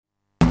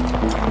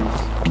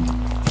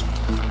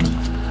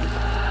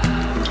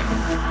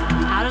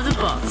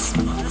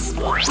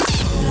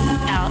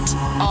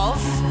Out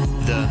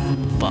of The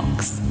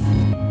Box.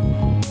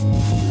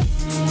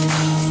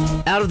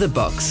 Out of the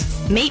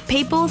Box Meet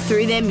people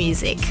through their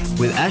music.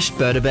 with Ash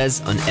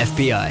Berdabez on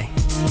FBI.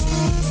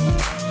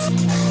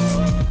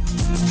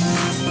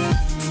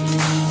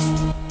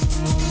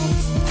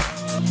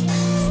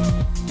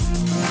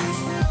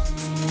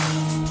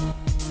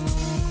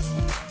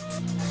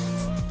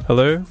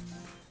 Hello,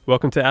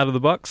 welcome to Out of the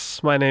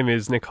Box. My name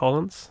is Nick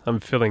Hollins. I'm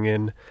filling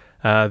in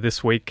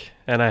this week,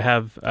 and I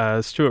have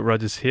Stuart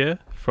Rogers here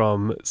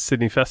from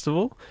Sydney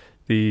Festival,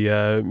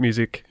 the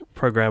music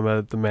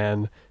programmer, the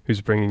man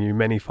who's bringing you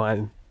many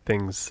fine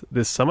things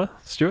this summer.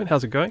 Stuart,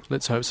 how's it going?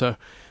 Let's hope so.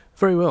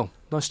 Very well.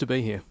 Nice to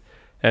be here.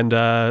 And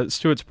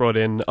Stuart's brought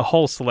in a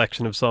whole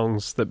selection of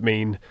songs that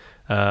mean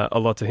a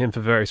lot to him for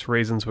various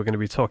reasons. We're going to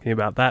be talking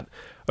about that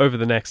over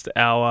the next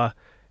hour.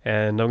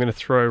 And I'm going to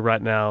throw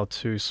right now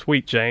to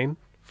Sweet Jane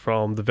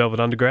from the Velvet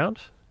Underground.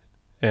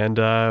 And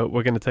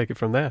we're going to take it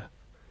from there.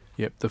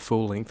 Yep, the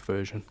full-length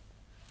version.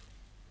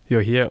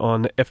 You're here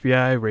on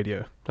FBI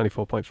Radio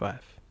 94.5.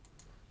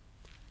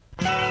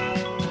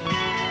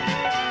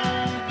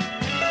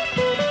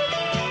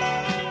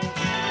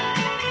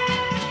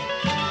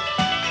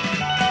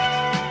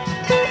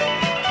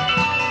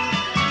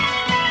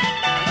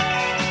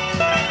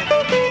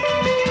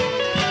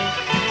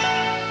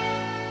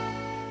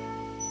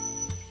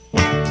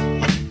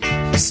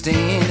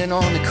 Standing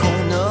on the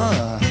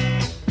corner,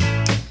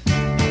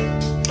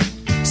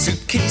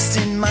 suitcase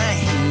in my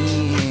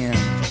hand,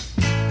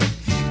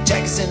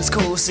 Jackson's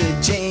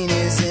corset, Jane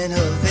is in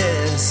her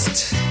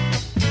vest,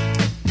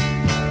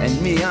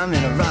 and me, I'm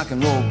in a rock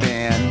and roll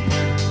band.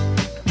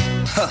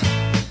 Huh.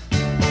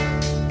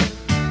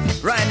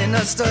 Riding the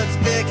studs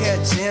back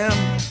at Jim.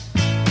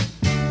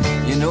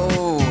 You know,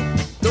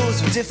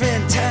 those were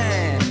different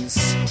times.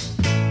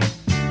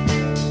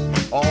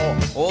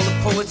 All the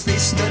poets, they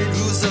studied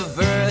rules of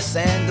verse,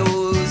 and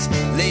those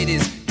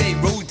ladies, they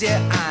rolled their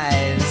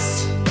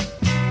eyes.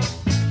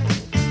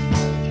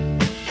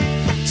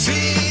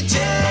 Sweet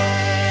Jane,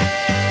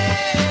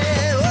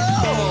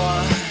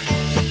 oh,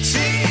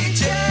 Sweet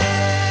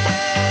Jane,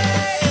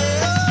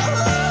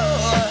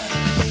 oh,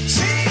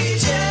 Sweet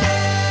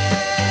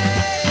Jane.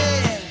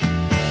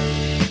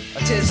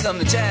 I'll tell you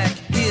something, Jack,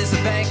 he is a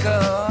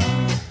banker,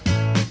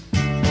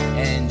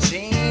 and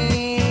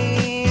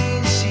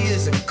Jane, she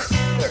is a clerk.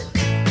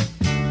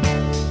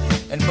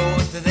 And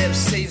both of them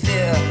save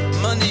their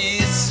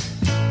monies.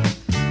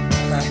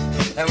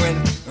 And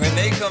when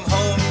they come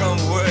home from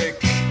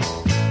work,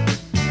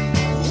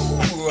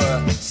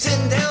 ooh,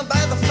 sitting down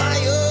by the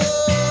fire,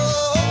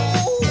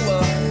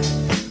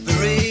 the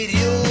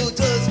radio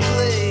does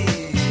play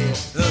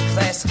the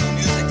classical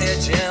music there,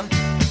 Jim.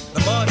 The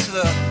march of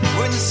the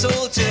wooden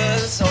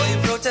soldiers, all you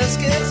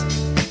protesters,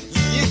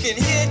 you can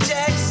hear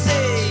Jack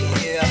say,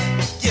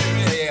 get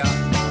ready.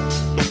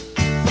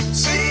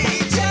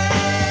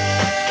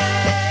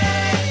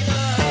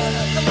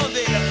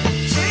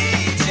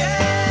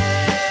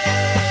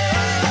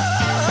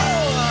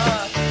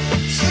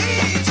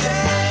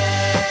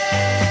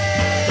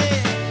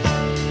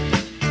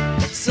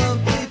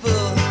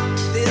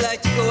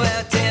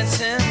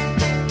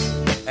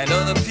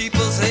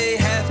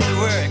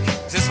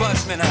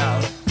 Watch me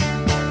now.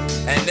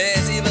 And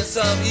there's even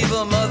some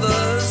evil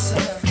mothers.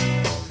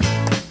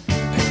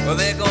 Well,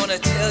 they're gonna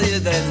tell you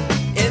that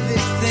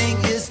everything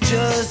is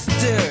just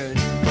dirt.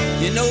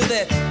 You know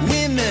that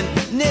women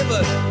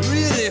never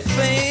really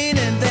feign,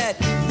 and that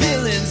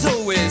villains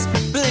always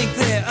blink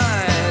their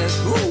eyes.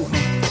 Ooh.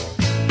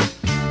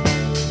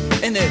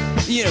 And that,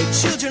 you know,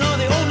 children are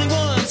the only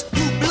ones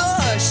who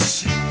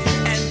blush,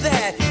 and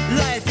that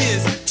life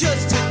is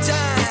just to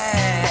die.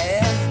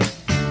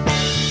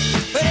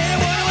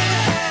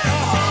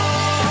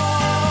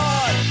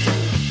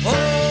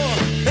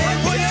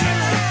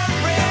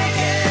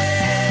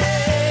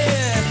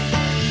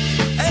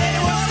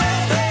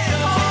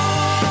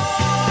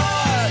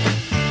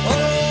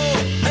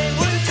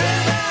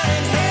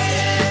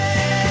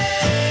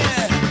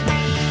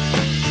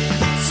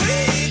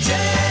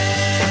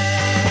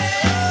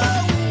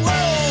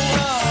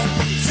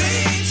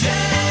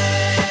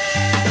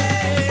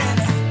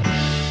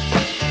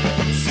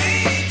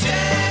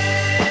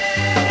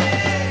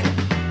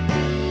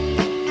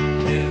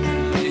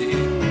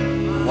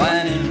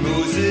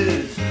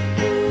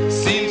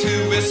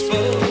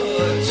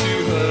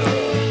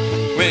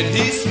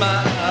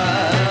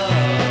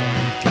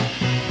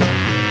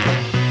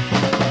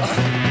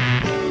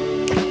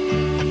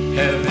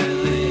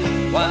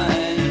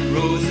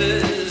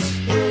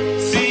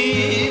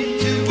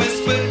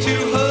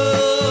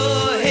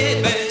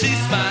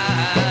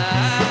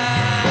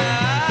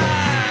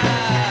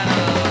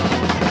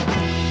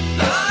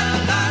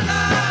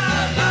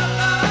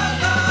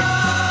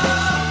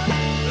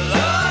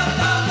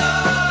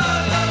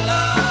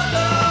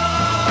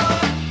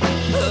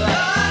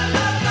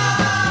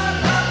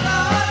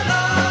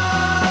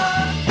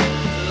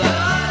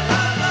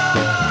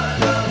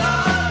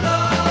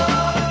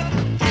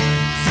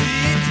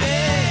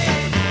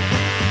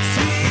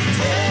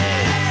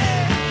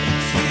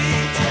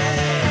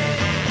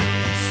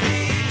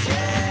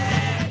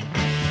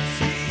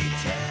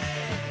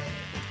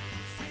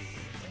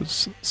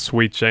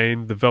 Sweet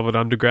Jane, The Velvet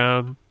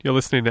Underground. You're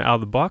listening to Out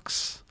of the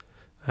Box.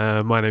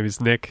 My name is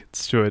Nick. It's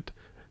Stuart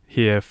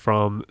here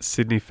from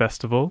Sydney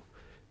Festival,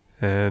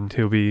 and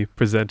he'll be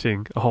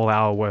presenting a whole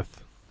hour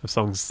worth of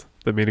songs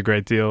that mean a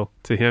great deal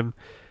to him.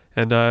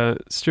 And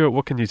Stuart,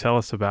 what can you tell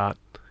us about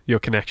your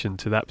connection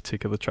to that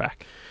particular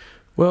track?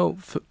 Well,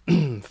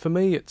 for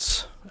me,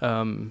 it's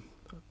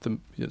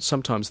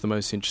sometimes the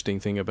most interesting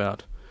thing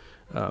about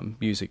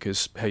music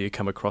is how you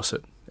come across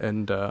it.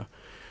 And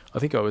I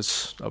think I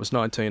was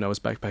 19. I was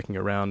backpacking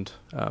around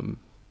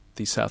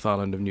the South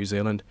Island of New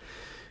Zealand,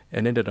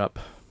 and ended up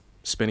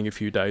spending a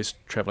few days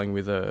travelling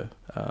with a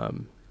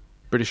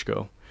British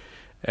girl,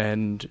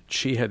 and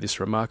she had this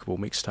remarkable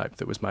mixtape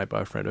that was made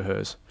by a friend of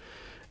hers,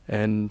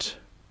 and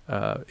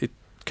it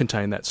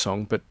contained that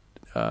song. But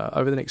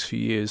over the next few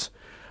years,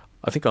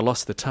 I think I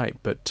lost the tape,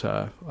 but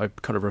I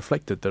kind of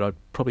reflected that I'd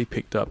probably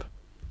picked up,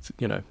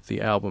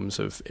 the albums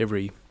of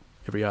every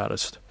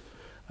artist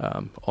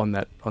on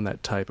that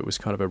tape. It was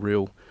kind of a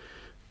real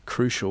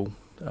crucial,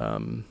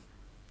 kind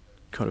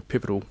of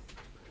pivotal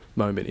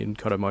moment in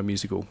kind of my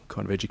musical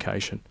kind of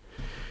education.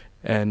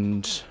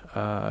 And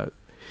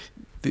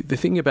the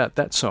thing about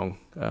that song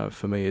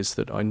for me is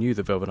that I knew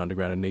the Velvet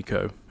Underground and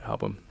Nico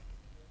album,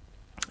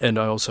 and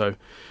I also,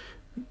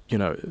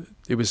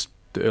 it was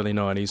the early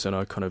 90s, and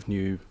I kind of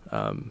knew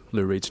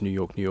Lou Reed's New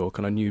York, New York,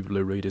 and I knew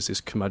Lou Reed as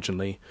this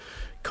curmudgeonly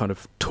kind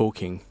of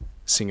talking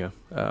singer.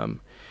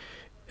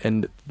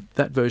 And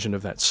that version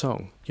of that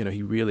song, he's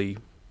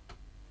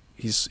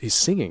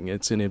singing.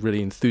 It's in a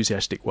really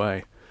enthusiastic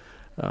way,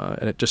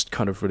 and it just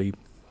kind of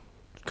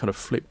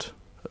flipped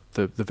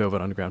the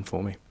Velvet Underground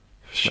for me.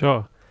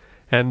 Sure.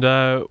 And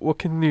what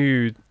can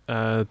you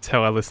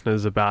tell our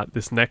listeners about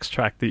this next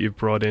track that you've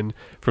brought in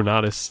from an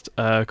artist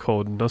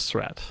called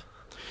Nusrat?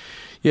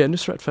 Yeah,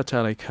 Nusrat Fateh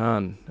Ali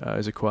Khan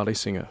is a Qawwali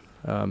singer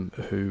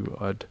who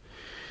I'd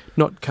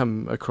not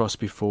come across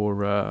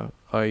before.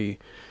 I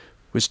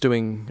was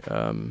doing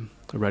a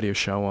radio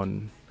show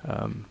on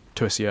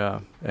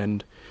 2SER,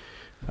 and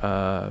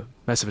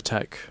Massive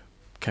Attack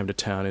came to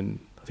town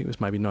in, I think it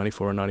was maybe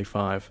 94 or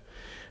 95,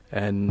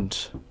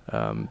 and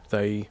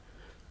I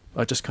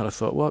just kind of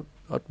thought, well,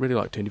 I'd really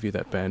like to interview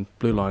that band.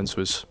 Blue Lines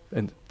was,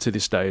 and to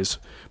this day, is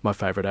my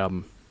favourite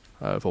album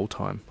of all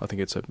time. I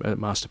think it's a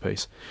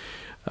masterpiece.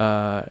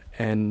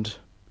 And,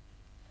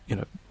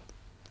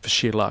 for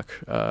sheer luck,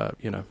 I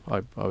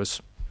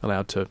was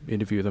allowed to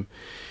interview them.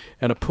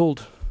 And I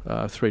pulled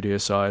 3D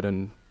aside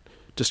and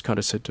just kind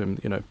of said to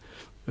him,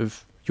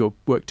 of your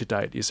work to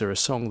date, is there a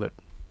song that,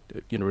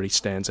 really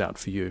stands out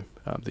for you,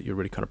 that you're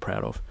really kind of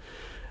proud of?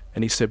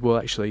 And he said, well,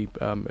 actually,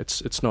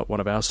 it's not one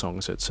of our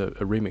songs. It's a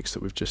remix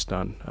that we've just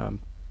done,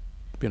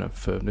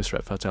 for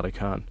Nusrat Fateh Ali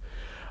Khan.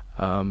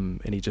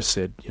 And he just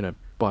said,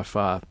 by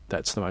far,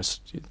 that's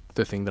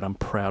the thing that I'm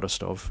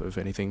proudest of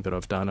anything that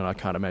I've done, and I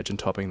can't imagine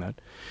topping that.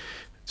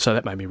 So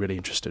that made me really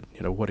interested.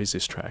 What is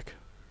this track?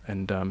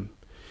 And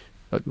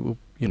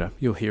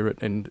you'll hear it,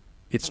 and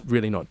it's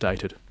really not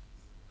dated.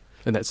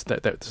 And that's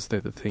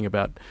the thing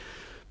about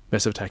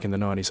Massive Attack in the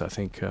 90s, I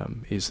think,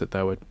 is that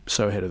they were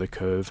so ahead of the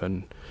curve,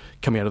 and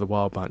coming out of the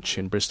Wild Bunch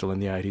in Bristol in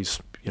the 80s,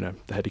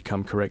 they had to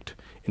come correct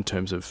in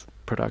terms of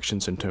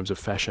productions, in terms of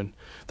fashion.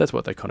 That's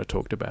what they kind of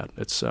talked about.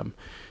 It's,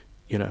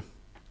 there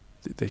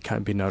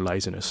can't be no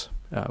laziness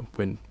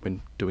when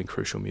doing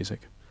crucial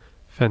music.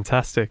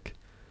 Fantastic.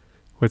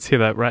 Let's hear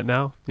that right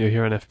now. You're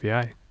here on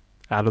FBI,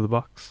 Out of the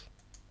Box.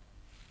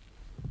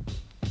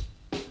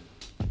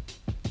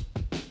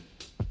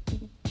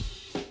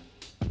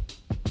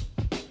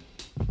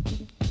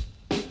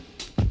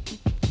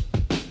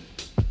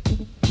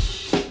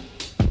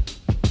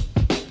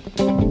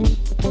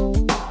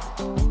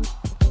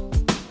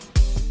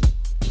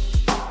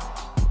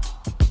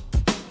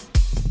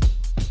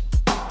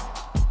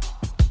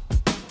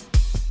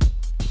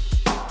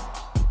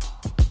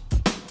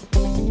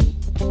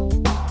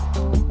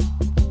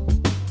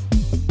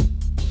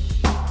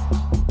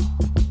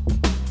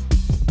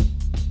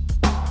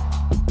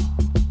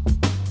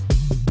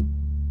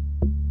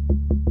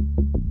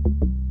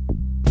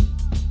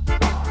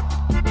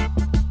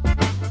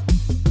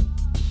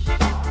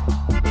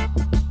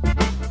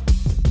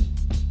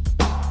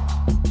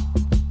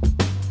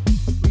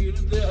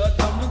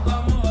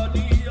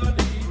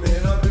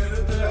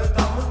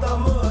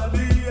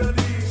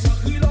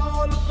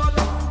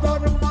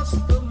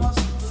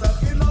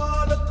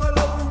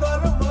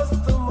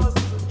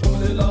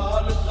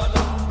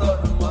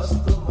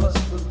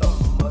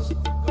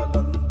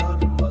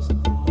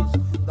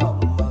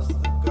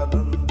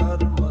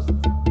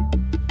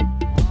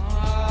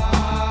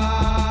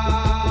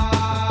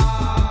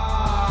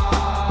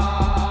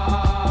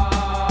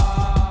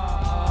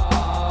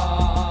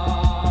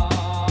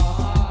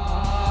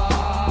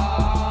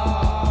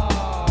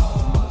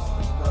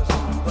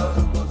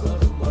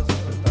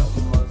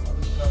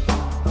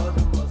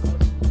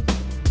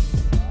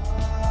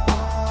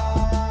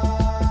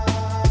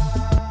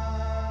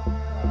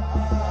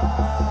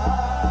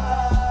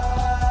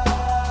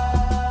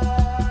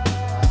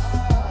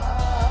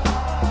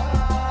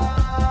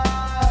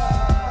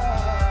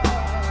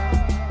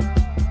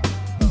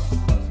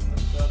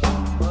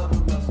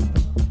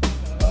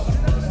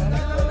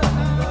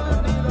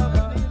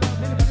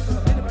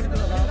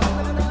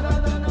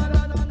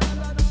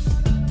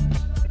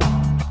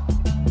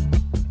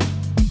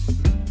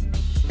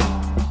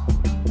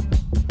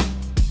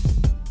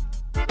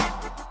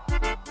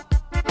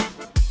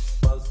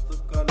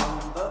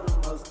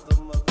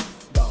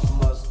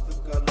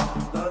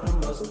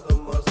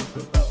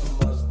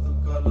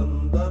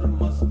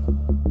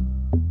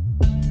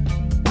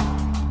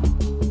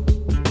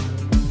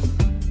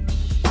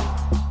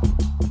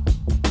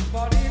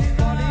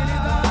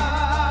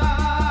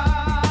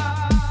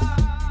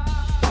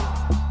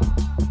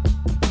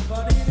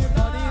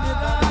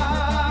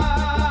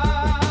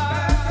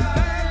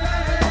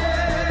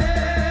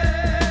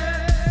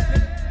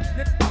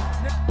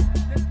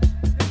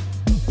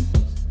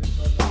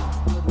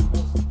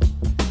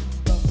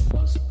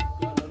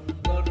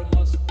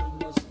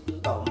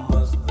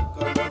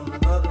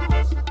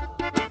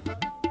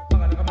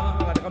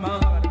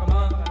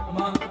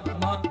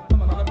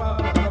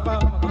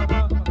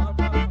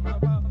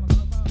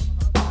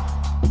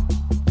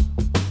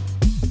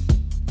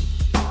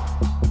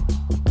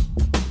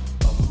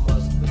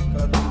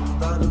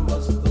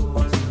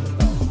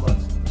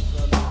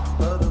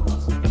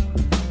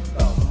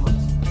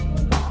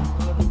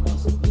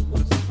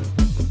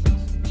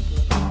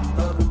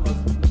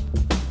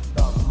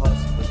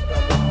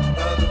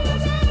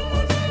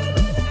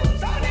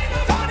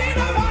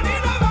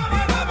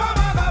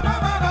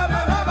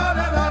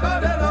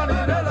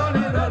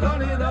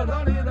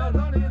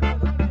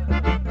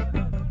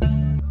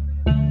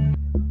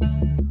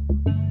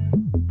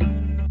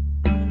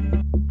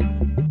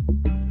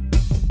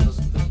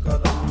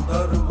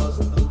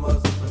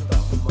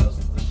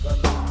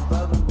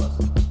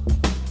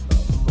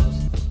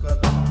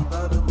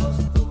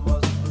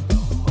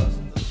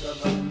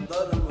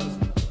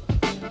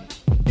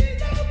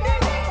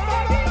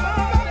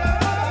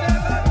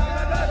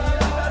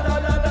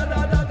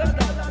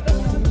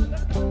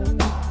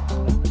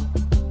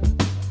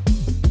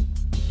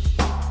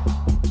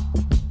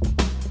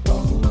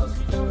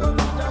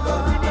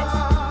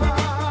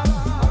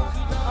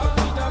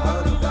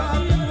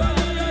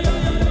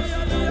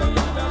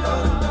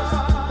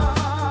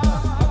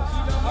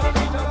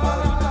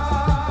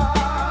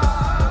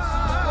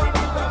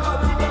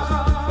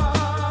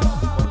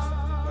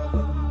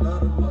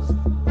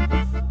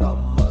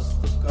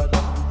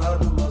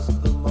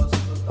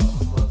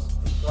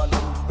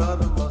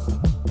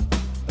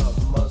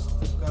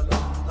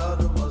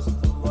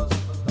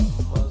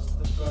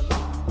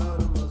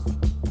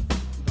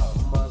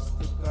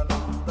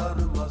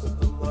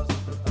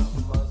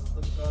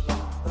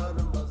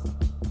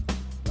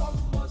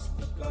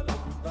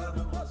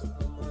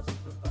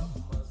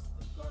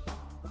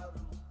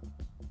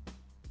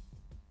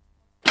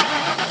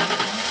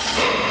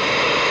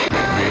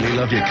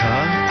 love your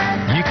car,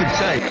 you could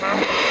say,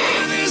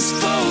 there's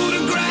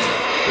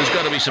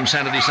got to be some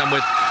sanity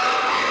somewhere.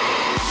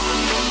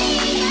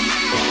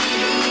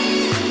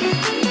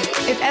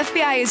 If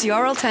FBI is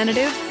your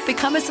alternative,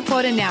 become a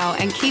supporter now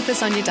and keep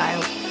us on your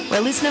dial. We're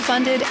listener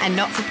funded and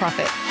not for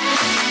profit.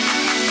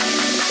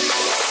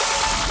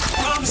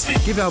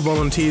 Give our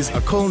volunteers a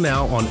call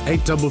now on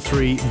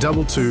 833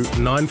 22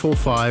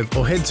 945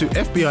 or head to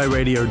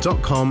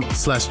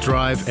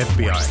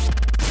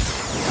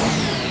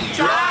fbiradio.com/drive-FBI.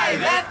 Drive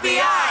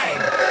FBI!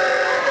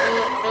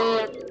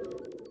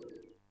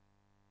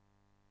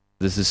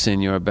 This is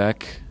Senor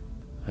Beck.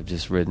 I've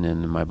just ridden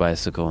in my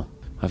bicycle.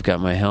 I've got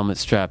my helmet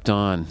strapped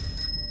on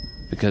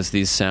because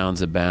these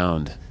sounds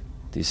abound.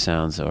 These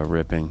sounds are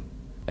ripping.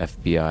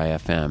 FBI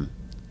FM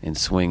in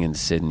Swingin'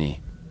 Sydney.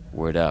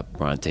 Word up,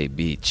 Bronte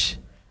Beach.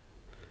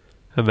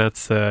 And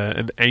that's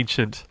an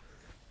ancient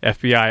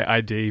FBI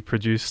ID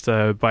produced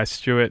by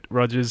Stuart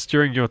Rogers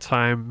during your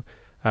time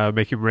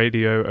making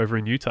radio over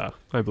in Utah,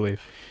 I believe.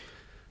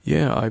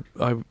 Yeah,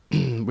 I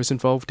was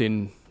involved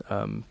in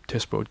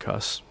test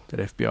broadcasts at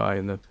FBI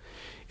in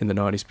the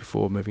 90s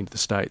before moving to the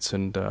States,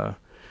 and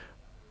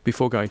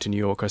before going to New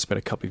York, I spent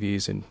a couple of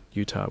years in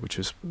Utah, which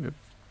was,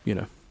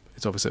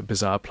 it's obviously a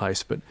bizarre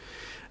place, but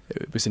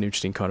it was an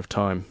interesting kind of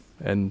time.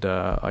 And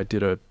I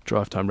did a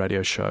drive time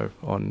radio show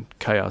on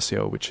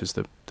KRCL, which is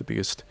the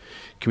biggest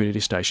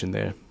community station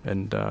there.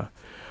 And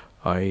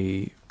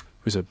I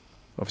was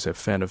obviously a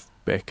fan of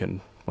Beck, and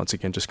once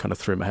again just kind of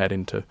threw my hat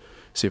in to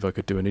see if I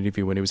could do an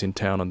interview when he was in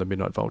town on the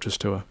Midnight Vultures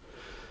tour.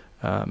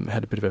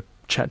 Had a bit of a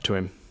chat to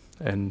him,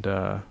 and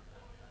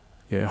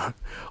it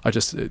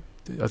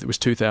was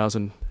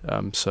 2000,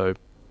 so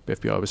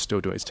FBI was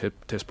still doing its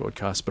test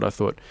broadcast. But I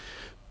thought,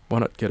 why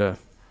not get a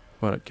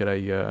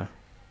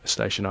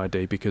station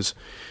ID, because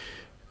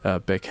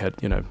Beck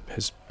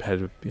has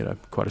had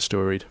quite a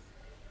storied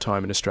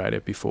time in Australia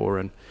before,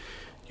 and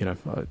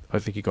I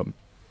think he got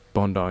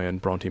Bondi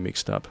and Bronte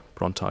mixed up,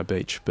 Bronte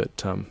Beach,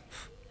 but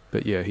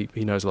yeah,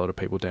 he knows a lot of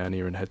people down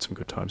here and had some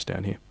good times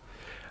down here.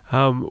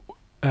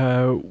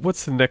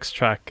 What's the next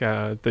track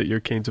that you're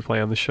keen to play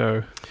on the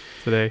show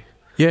today?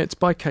 Yeah, it's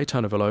by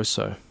Caetano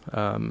Veloso,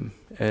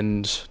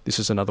 and this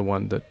is another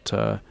one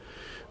that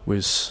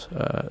was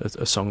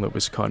a song that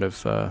was kind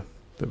of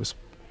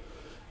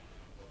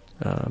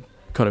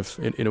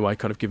in a way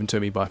kind of given to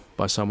me by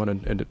someone,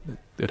 and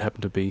it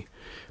happened to be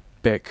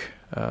Beck.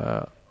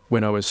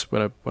 When I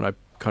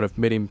kind of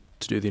met him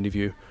to do the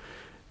interview,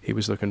 he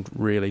was looking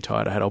really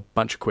tired. I had a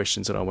bunch of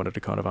questions that I wanted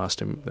to kind of ask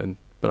him,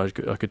 but I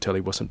could tell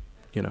he wasn't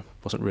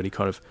really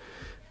kind of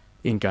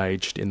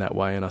engaged in that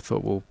way. And I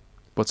thought, well,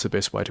 what's the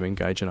best way to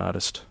engage an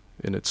artist?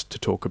 And it's to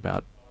talk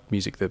about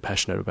music they're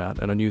passionate about.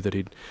 And I knew that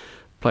he'd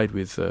played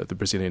with the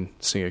Brazilian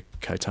singer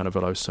Caetano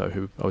Veloso,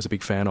 who I was a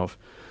big fan of,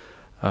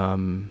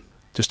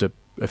 just a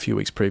few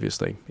weeks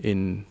previously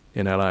in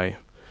LA,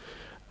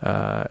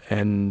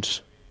 and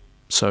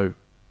so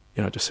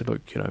I just said,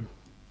 look,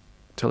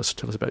 tell us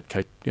about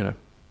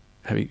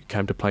how you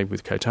came to play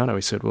with Caetano.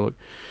 He said, well, look,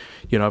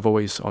 I've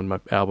always on my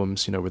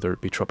albums, whether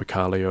it be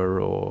Tropicalia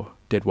or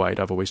Dead Weight,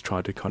 I've always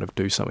tried to kind of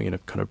do something in a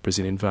kind of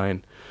Brazilian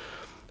vein.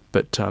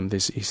 But he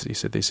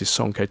said there's this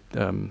song,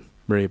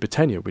 Maria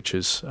Bethânia, which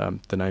is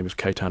the name of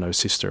Caetano's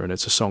sister, and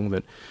it's the song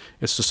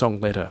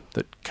letter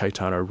that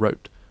Caetano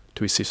wrote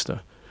to his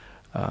sister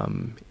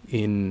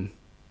in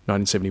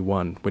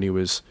 1971 when he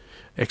was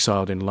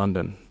exiled in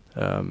London.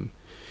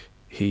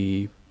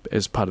 He,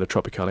 as part of the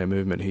Tropicalia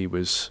movement, he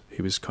was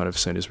kind of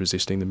seen as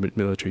resisting the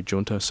military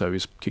junta, so he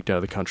was kicked out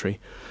of the country.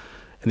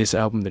 And this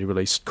album that he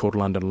released called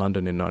London,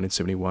 London in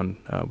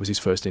 1971 was his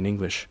first in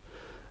English.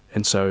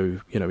 And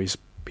so, he's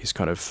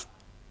kind of,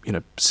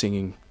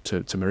 singing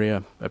to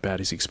Maria about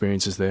his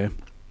experiences there.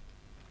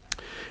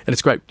 And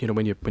it's great,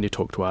 when you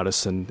talk to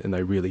artists and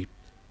they really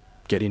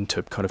get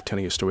into kind of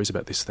telling you stories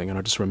about this thing. And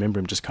I just remember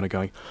him just kind of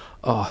going,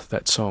 oh,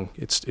 that song,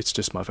 it's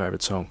just my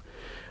favourite song.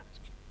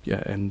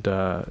 Yeah, and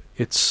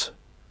it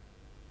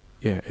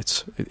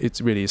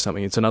really is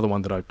something. It's another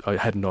one that I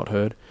had not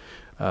heard.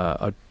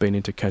 I'd been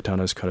into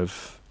Caetano's kind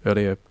of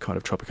earlier kind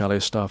of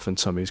Tropicalia stuff and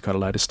some of his kind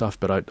of later stuff,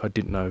 but I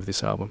didn't know of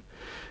this album,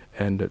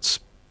 and it's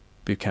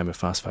became a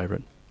fast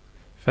favourite.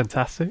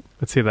 Fantastic.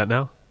 Let's hear that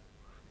now.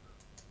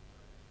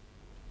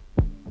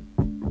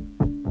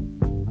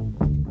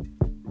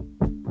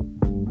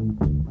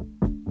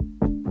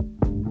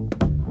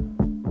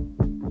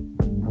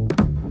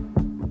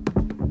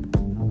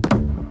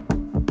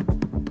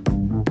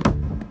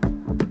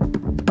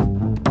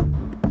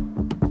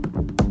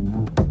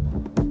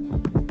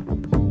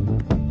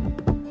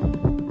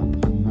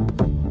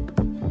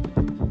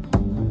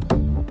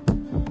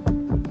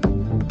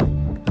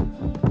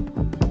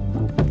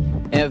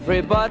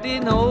 Everybody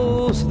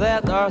knows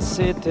that our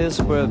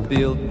cities were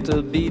built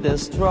to be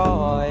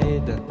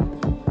destroyed.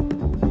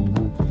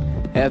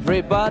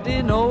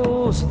 Everybody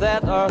knows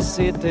that our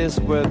cities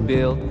were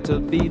built to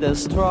be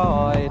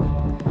destroyed.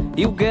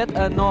 You get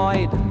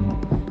annoyed,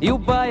 you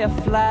buy a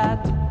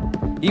flat,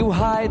 you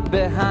hide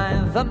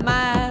behind the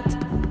mat.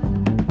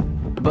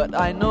 But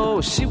I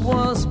know she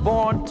was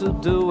born to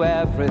do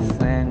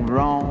everything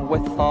wrong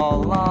with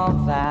all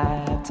of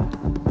that.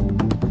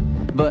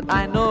 But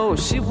I know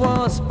she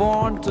was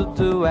born to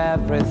do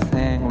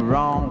everything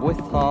wrong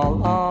with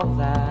all of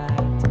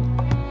that.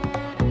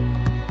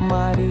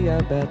 Maria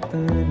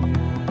Bethania,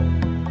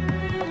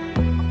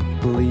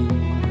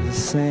 please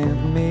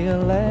send me a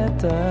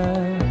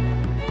letter.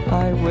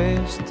 I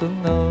wish to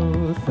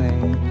know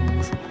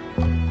things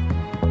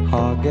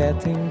are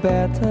getting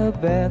better,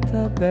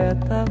 better,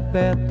 better,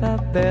 better,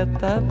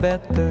 better,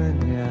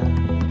 Bethania.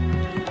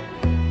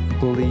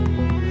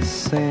 Please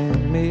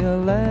send me a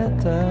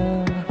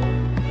letter.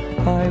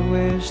 I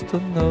wish to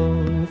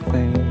know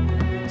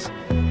things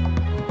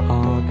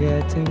are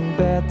getting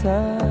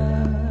better.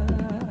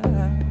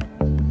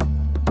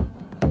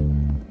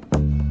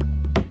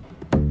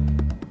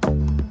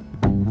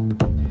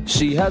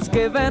 She has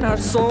given her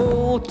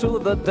soul to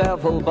the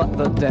devil, but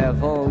the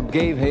devil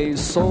gave his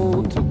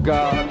soul to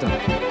God.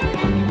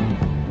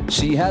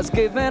 She has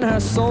given her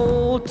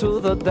soul to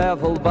the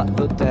devil, but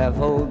the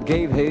devil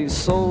gave his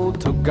soul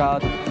to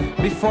God.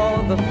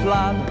 Before the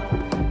flood,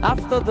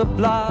 after the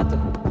blood,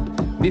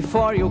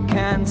 before you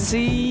can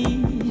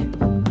see,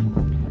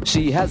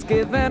 she has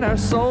given her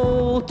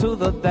soul to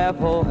the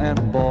devil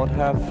and bought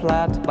her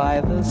flat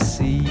by the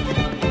sea.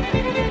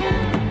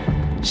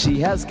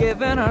 She has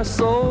given her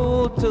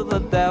soul to the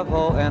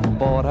devil and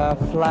bought her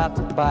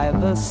flat by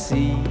the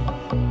sea.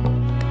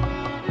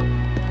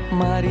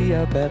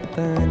 Maria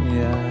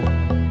Bethania,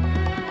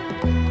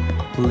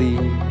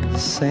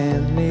 please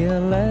send me a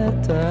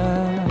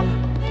letter.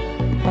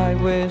 I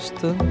wish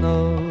to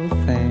know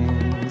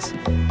things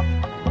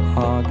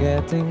are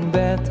getting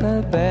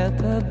better,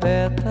 better,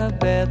 better,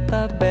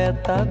 better,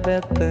 better,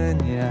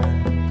 Bethania.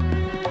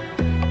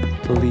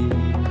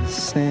 Please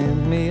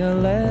send me a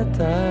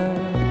letter.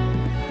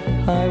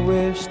 I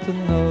wish to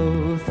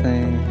know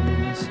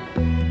things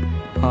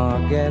are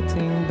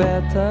getting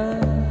better.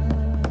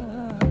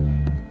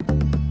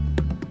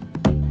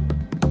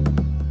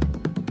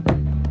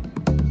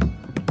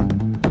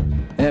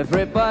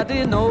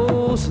 Everybody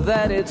knows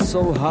that it's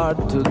so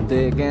hard to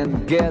dig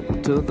and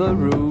get to the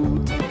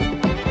root.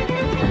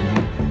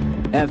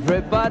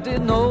 Everybody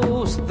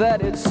knows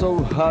that it's so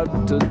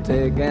hard to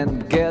dig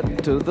and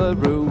get to the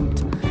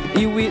root.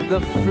 You eat the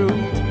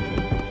fruit,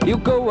 you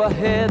go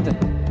ahead,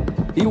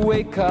 you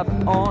wake up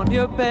on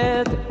your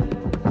bed.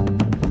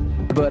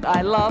 But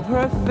I love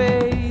her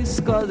face,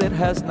 'cause it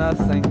has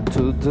nothing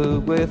to do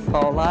with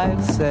all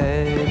I've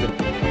said.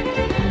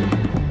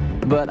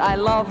 But I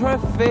love her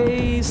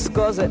face,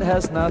 'cause it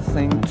has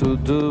nothing to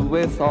do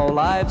with all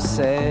I've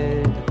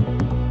said.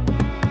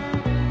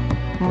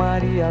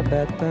 Maria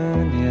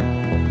Bethania,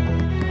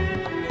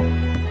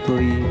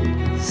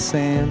 please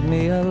send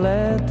me a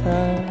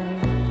letter.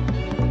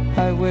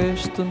 I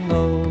wish to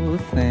know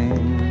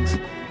things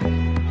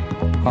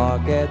are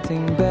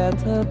getting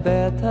better,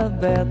 better,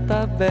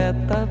 better,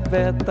 better,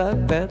 better,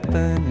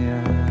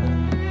 Bethania.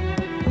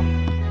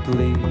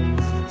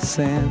 Please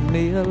send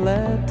me a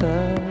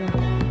letter.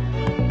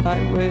 I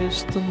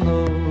wish to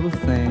know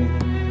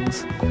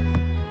things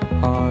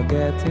are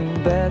getting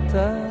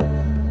better.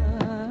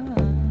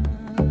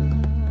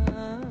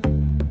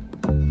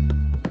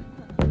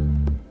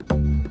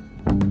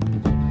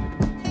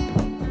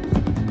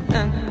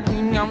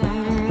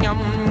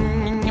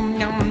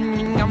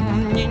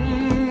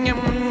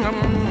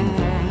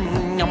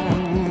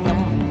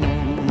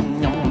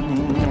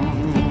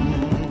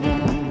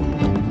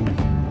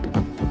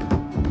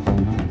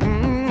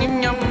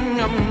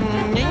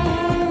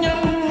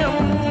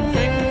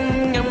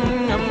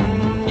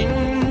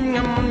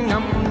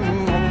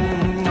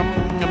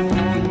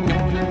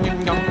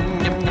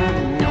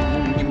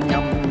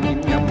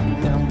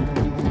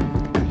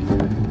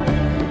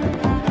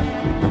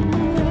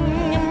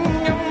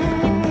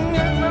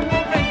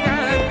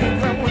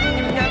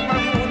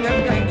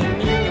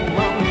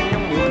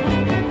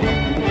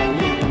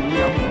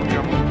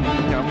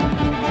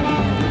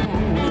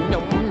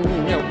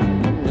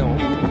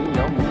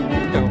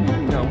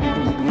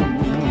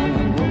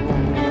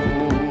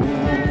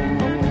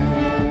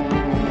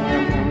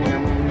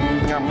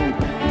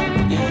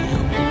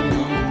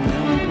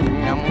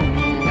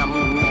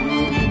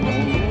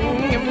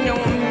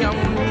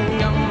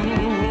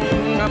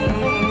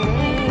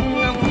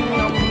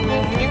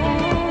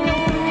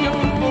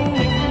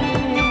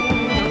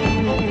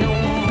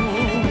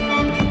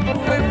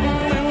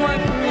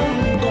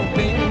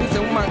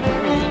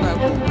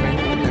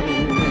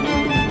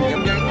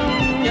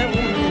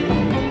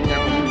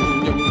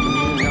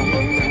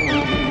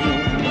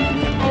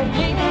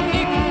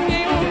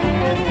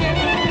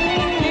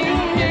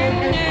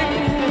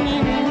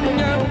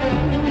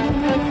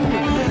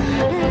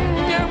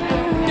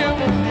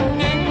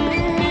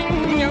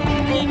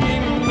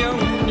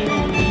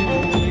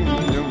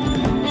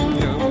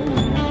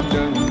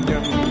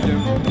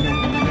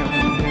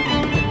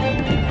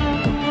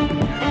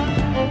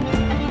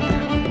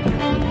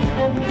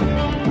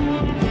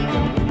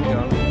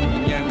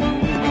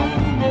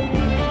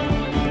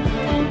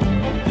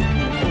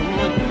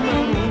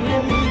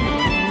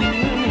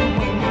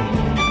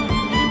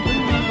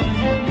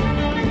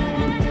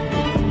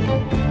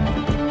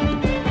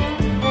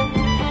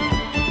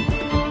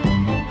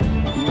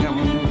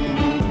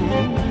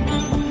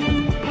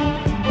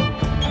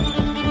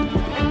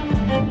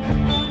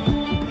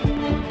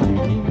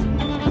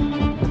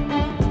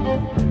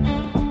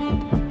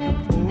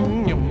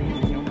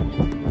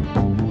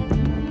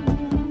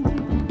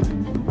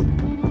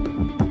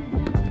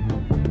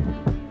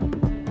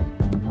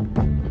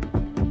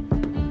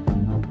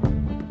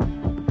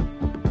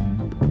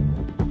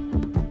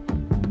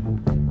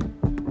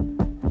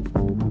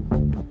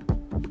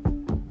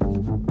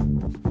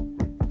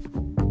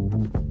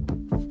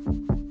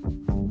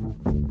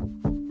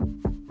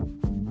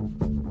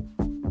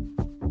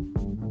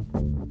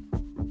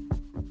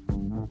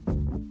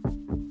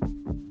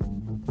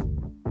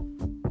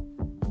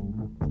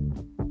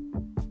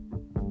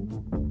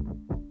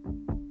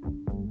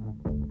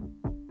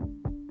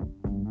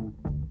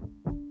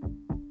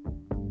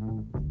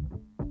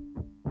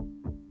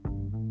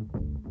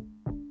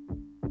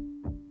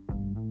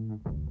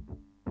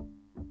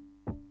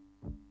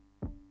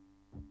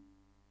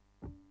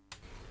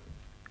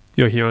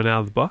 You're here on Out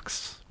of the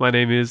Box. My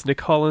name is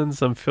Nick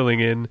Hollins. I'm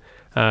filling in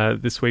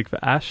this week for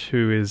Ash,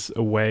 who is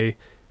away,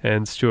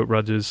 and Stuart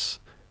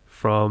Rogers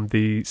from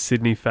the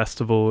Sydney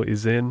Festival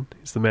is in.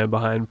 He's the man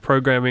behind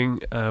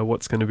programming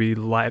what's going to be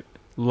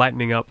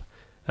lightening up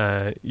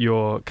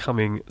your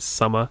coming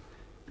summer.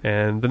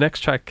 And the next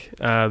track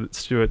that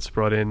Stuart's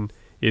brought in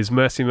is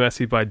Mercy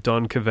Mercy by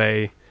Don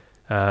Cavey,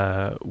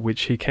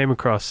 which he came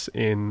across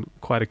in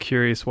quite a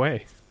curious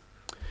way.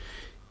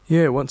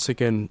 Yeah, once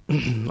again,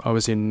 I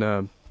was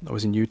in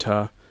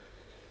Utah,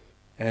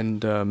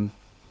 and I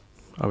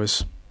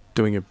was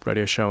doing a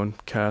radio show on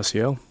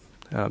KRCL,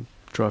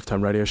 drive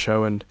time radio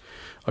show, and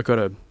I got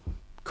a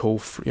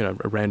call,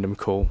 a random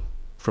call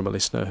from a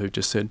listener who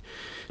just said,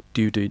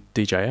 "Do you do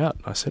DJ out?"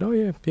 I said, "Oh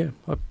yeah,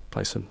 I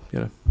play some,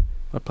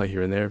 I play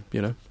here and there,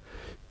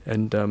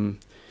 and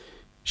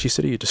she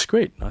said, "Are you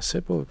discreet?" And I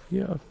said, "Well,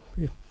 yeah,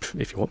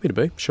 if you want me to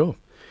be, sure."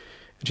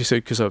 And she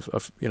said, "Because I'm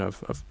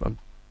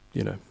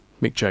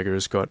Mick Jagger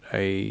has got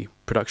a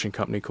production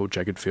company called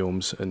Jagged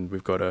Films, and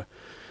we've got a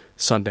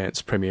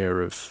Sundance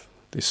premiere of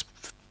this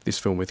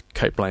film with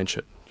Cate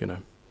Blanchett,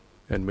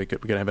 and we're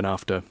going to have an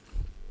after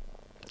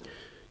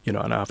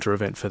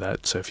event for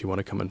that. So if you want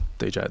to come and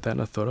DJ at that,"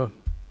 and I thought, "Oh,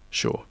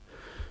 sure."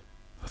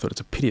 I thought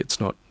it's a pity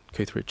it's not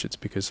Keith Richards,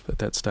 because at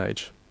that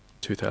stage,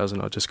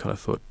 2000, I just kind of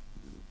thought,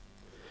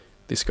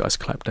 this guy's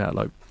clapped out,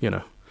 all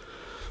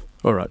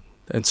right.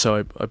 And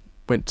so I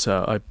went.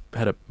 I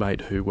had a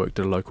mate who worked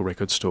at a local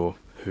record store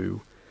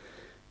who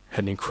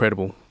had an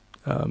incredible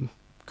kind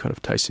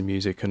of taste in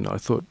music, and I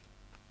thought,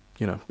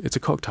 it's a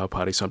cocktail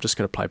party, so I'm just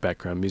going to play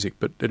background music,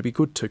 but it'd be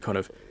good to kind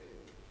of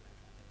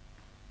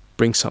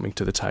bring something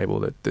to the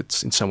table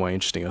that's in some way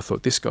interesting. I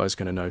thought, this guy's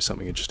going to know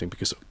something interesting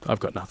because I've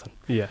got nothing.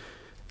 Yeah.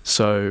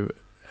 So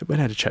I went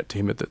and had a chat to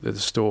him at the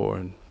store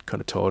and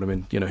kind of told him,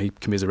 and he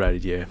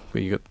commiserated. Yeah,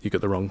 well, you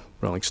got the wrong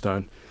Rolling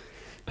Stone,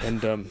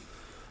 and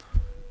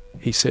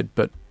he said,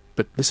 but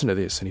listen to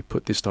this, and he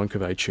put this Don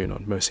Cavey tune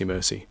on, Mercy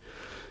Mercy.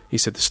 He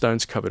said the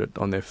Stones covered it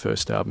on their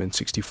first album in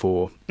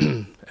 '64,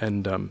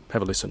 and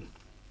have a listen.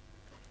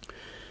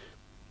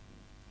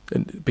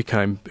 And it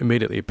became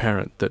immediately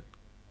apparent that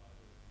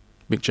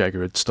Mick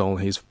Jagger had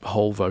stolen his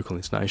whole vocal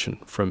intonation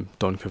from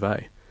Don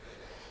Cavey.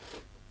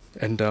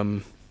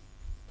 And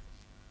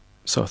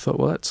so I thought,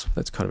 well,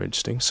 that's kind of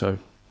interesting. So,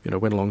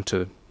 went along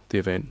to the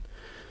event,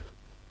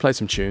 played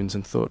some tunes,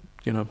 and thought,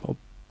 I'll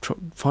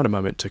find a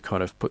moment to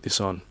kind of put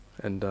this on.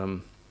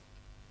 And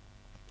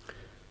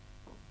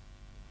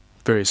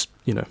various,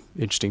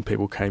 interesting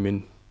people came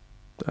in.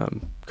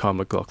 Kyle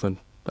MacLachlan,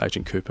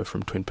 Agent Cooper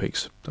from Twin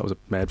Peaks. I was a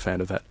mad fan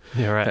of that.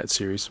 Yeah, right. That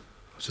series.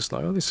 I was just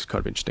like, oh, this is kind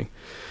of interesting.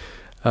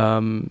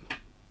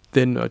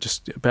 Then I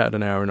just about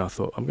an hour, and I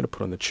thought, I'm going to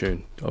put on the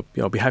tune.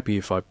 I'll be happy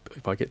if I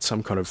get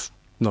some kind of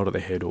nod of the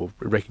head or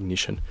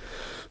recognition.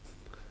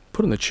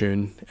 Put on the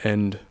tune,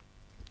 and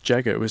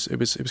Jagger, it was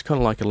kind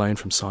of like Elaine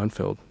from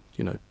Seinfeld,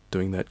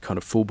 doing that kind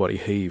of full body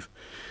heave.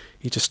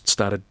 He just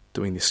started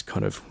doing this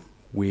kind of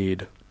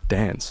weird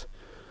dance,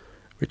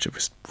 which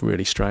was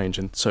really strange.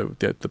 And so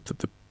the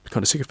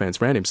kind of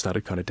sycophants around him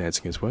started kind of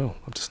dancing as well.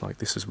 I'm just like,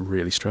 this is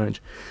really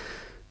strange.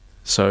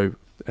 So,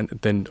 and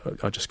then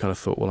I just kind of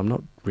thought, well, I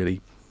haven't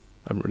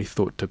really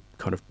thought to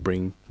kind of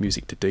bring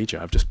music to DJ.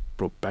 I've just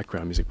brought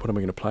background music. What am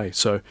I going to play?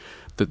 So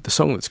the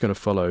song that's going to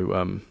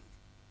follow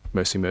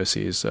Mercy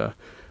Mercy is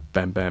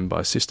Bam Bam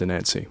by Sister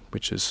Nancy,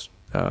 which is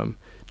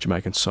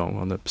Jamaican song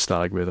on the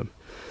Starlig rhythm.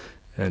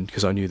 And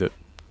because I knew that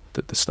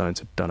the Stones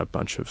had done a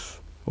bunch of,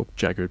 or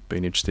Jagger had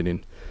been interested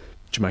in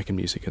Jamaican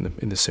music in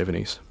the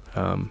 70s.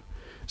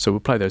 So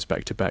we'll play those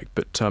back to back.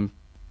 But have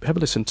a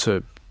listen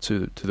to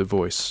the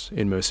voice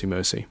in Mercy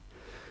Mercy.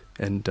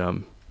 And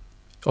the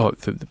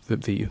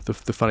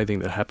funny thing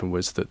that happened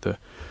was that the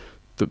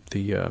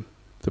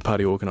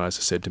party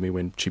organizer said to me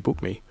when she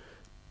booked me,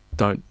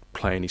 "Don't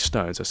play any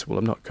Stones." I said, "Well,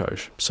 I'm not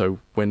kosher." So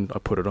when I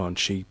put it on,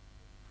 she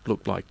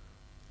looked like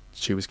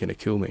she was going to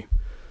kill me,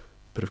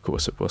 but of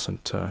course it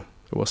wasn't the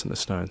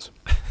Stones.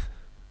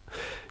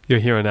 You're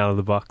hearing Out of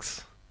the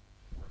Box.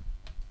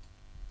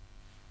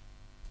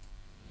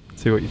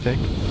 See what you think.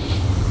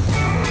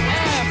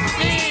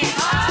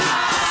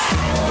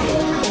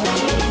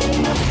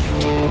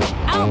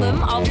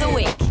 Album of the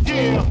week.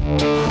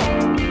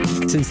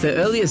 Since their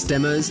earliest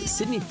demos,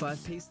 Sydney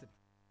 5-piece...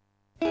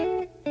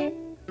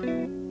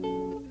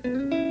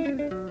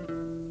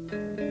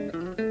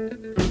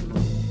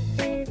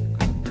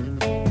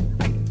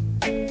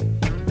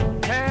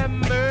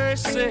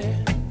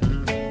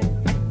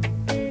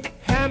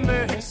 Have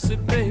mercy,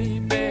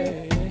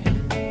 baby.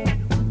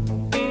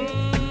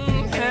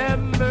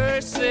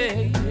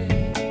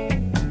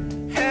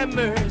 Have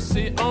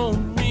mercy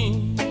on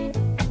me.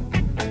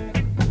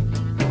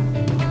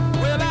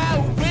 Well, I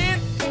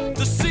went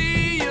to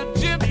see a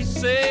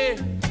gypsy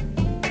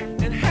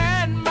and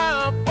had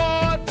my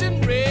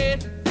fortune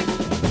read.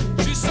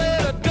 She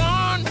said,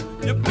 "Darn,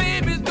 your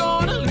baby's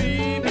gonna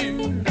leave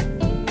you.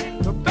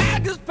 The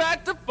bag is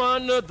packed up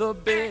under the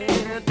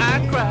bed."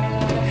 I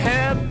cried,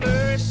 have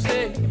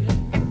mercy,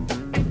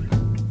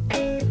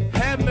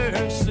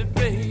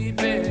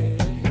 baby.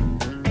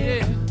 Yeah.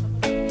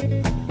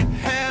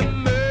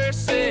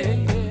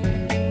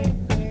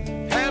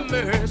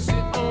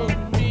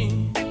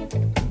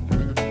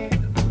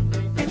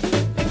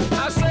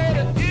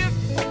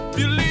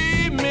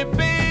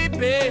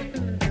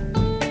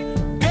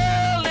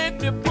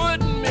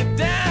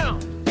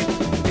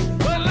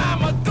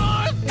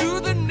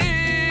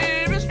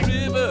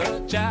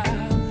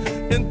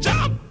 and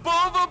jump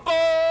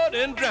overboard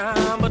and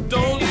drown, but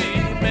don't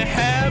leave me.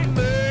 Have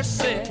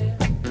mercy,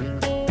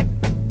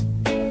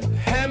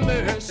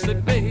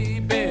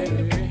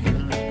 baby,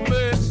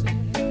 mercy,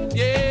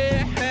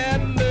 yeah,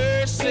 have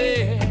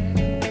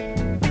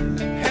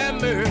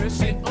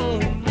mercy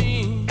on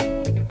me.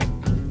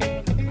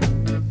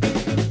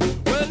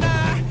 Well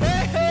now,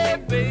 hey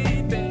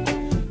baby,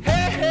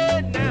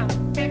 hey now,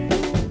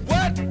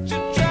 what you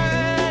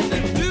trying to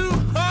do,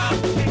 huh?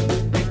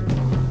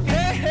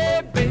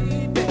 Hey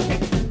baby,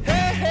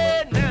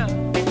 hey now,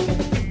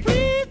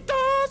 please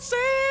don't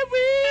say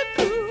we're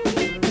through.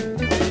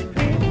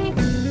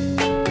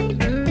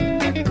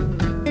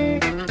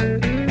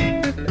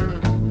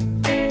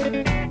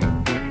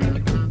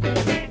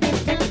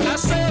 I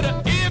said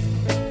if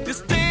you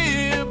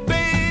still,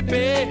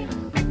 baby,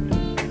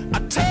 I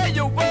tell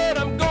you what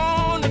I'm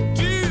gonna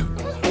do.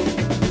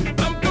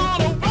 I'm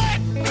gonna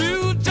work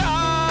 2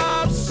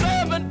 jobs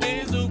 7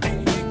 days a week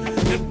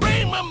and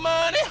bring my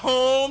money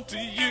home to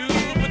you.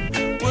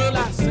 But well,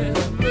 I said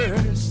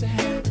mercy,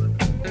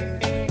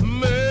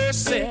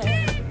 mercy,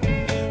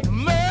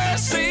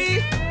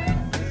 mercy,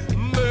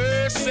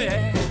 mercy,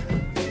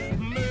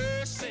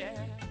 mercy.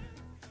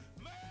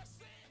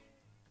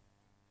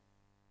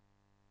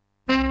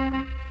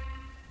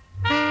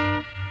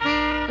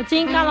 The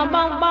thing called a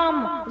bum bum.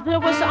 The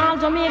people was all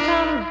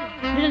Jamaican.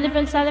 Do the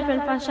different style,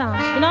 different fashion.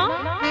 You know?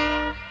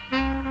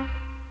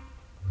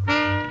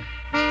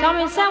 Tell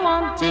me, say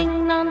one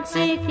thing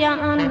Nancy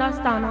can't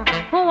understand.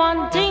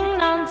 One thing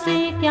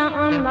Nancy can't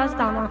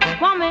understand.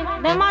 What make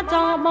them a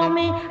talk about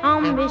me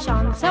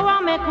ambition? Say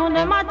what make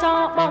them a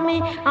talk about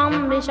me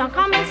ambition?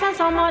 Come and say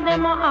some of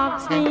them a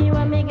ask me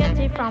where me get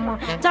it from.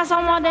 Just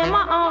some of them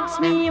a ask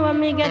me where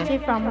me get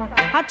it from.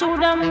 I told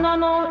them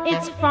no,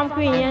 it's from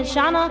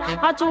creation.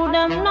 I told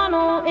them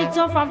no, it's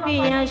from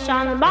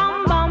creation.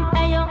 Bam bam,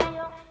 hey yo,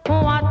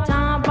 what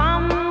a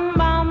bam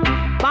bam,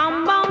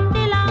 bam bam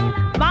dilang,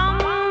 bam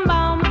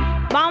bam,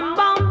 bam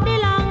bam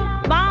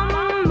dilang, bam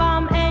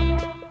bam, hey,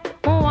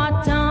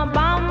 what a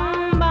bam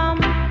bam,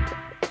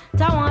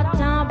 ta what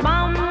a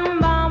bam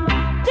bam.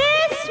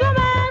 This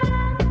woman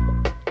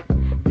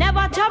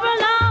never trouble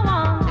no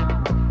one.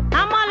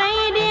 I'm a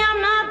lady,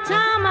 I'm not a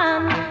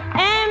man.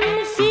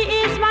 MC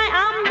is my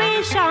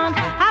ambition.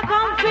 I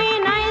come free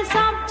nice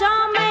up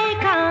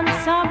Jamaican.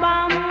 So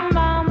bam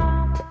bam,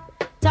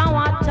 ta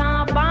what a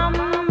bam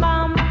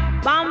bam,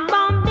 bam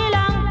bam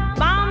dilang,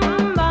 bam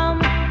bam,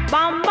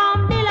 bam bam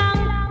dilang,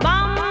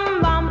 bam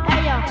bam.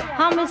 Hey yo,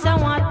 how me say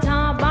what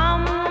a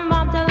bam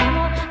bam?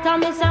 Tell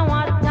me say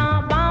what a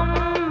bam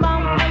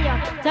bam. Hey yo,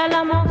 tell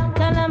 'em.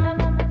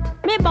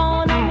 Me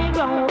born and me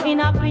grow in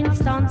a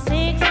Princeton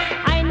 6.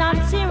 I not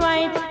see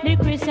right the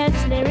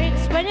Christmas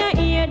lyrics. When you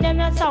hear them,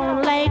 they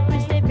sound like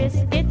Christy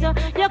Biscuit.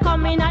 You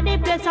come in at the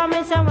place and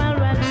me say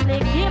well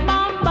slick. Hit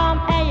bam bam,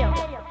 hey yo,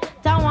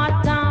 ta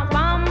what a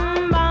bam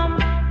bam,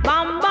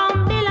 bam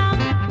bam dilang,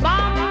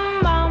 bam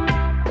bam,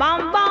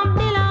 bam bam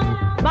dilang,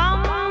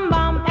 bam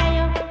bam, hey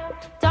yo,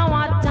 ta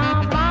what a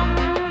bam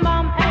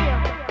bam, hey yo,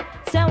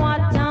 say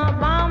what a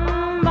bam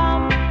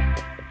bam.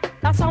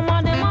 That's some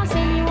of them a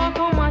say me want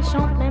come and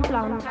shop them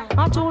plan.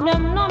 I told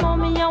them no,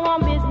 me a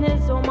one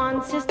business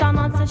woman. Sister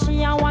Nancy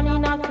she a 1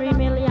 in a 3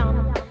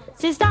 million.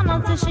 Sister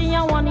Nancy she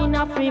a 1 in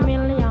a 3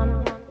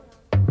 million.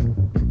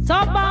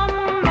 So bam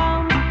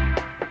bam,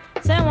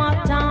 say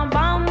what a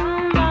bam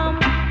bam,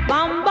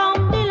 bam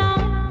bam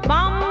dilang,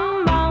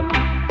 bam bam,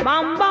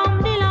 bam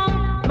bam dilang,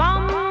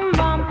 bam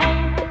bam, hey.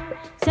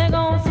 Say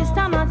go,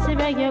 Sister Nancy,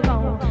 make you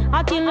go.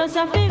 I tell you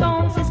say fi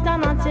go, Sister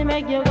Nancy,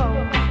 make you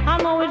go. I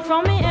know it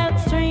from me head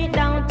straight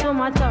down to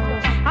my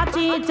toes. I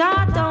teach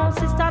her down,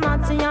 Sister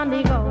Nancy on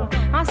the go.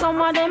 And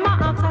some of them a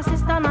ask her,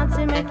 Sister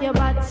Nancy, make your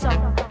bad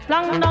song.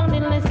 Long down the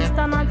list,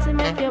 Sister Nancy,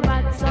 make your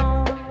bad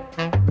song.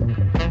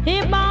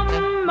 He bam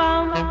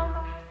bam,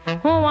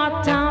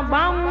 what a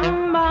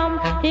bam bam.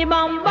 He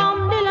bam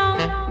bam dilang,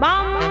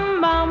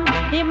 bam bam.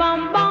 He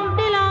bam bam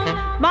dilang,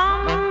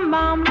 bam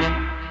bam.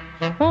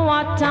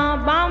 What a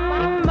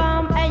bam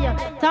bam. Hey yo,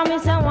 tell me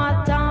say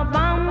what a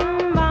bam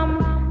bam.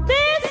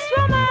 This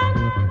woman,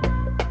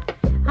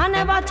 I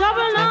never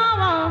trouble no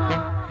one.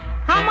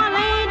 I'm a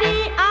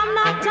lady, I'm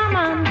not a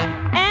man.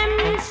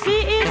 MC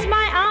is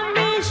my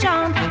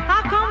ambition.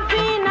 I come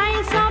feel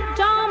nice up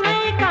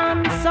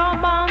Jamaican. So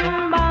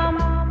bam bam,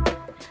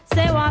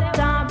 say what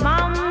a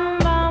bam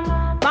bam,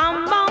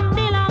 bam bam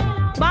dilang,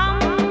 bam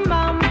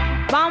bam,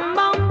 bam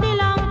bam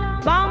dilang,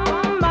 bam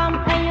bam.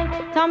 Hey,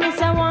 tell me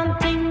say one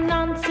thing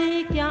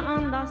Nancy can't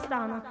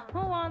understand.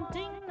 One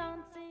thing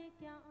Nancy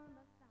can't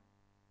understand.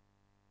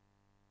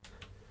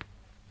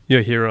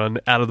 You're here on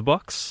Out of the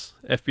Box,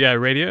 FBI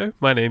Radio.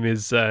 My name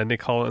is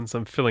Nick Hollins.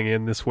 I'm filling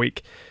in this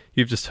week.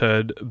 You've just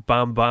heard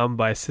Bam Bam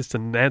by Sister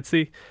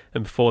Nancy,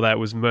 and before that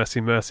was Mercy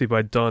Mercy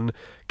by Don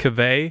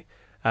Cavey.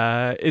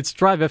 It's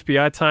Drive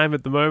FBI time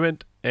at the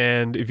moment,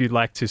 and if you'd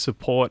like to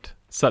support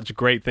such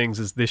great things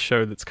as this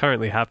show that's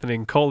currently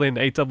happening, call in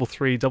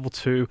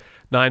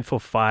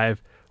 833-22-945.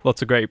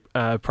 Lots of great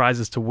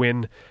prizes to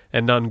win,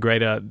 and none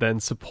greater than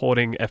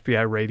supporting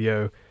FBI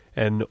Radio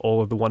and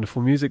all of the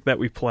wonderful music that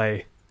we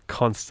play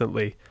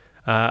constantly.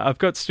 I've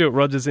got Stuart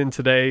Rogers in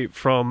today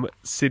from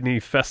Sydney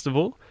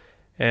Festival,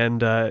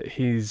 and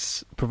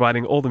he's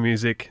providing all the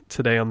music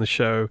today on the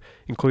show,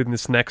 including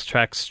this next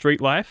track,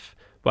 Street Life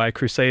by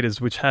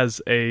Crusaders, which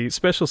has a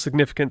special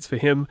significance for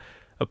him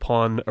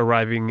upon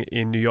arriving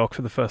in New York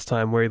for the first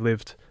time, where he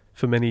lived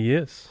for many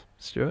years.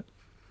 Stuart?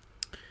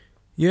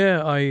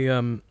 Yeah, I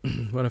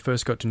when I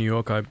first got to New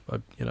York, I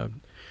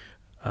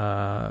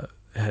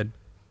had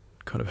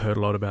kind of heard a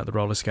lot about the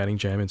roller skating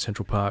jam in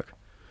Central Park.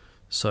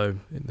 So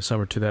in the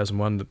summer of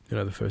 2001,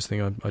 the first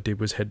thing I did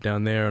was head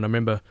down there, and I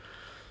remember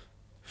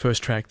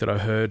first track that I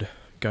heard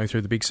going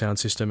through the big sound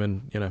system,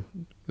 and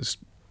the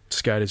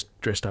skaters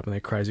dressed up in their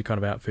crazy kind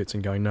of outfits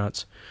and going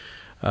nuts,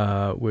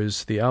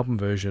 was the album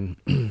version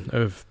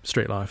of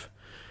Street Life,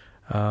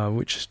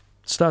 which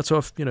starts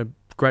off,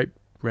 great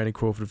Randy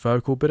Crawford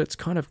vocal, but it's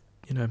kind of,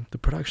 the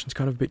production's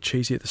kind of a bit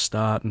cheesy at the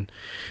start,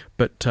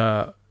 but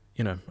I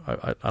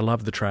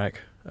love the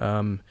track,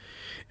 and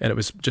it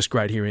was just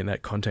great hearing in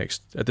that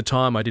context. At the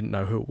time, I didn't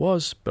know who it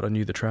was, but I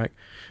knew the track.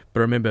 But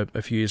I remember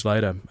a few years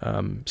later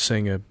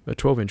seeing a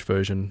 12-inch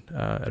version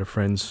at a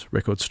friend's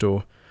record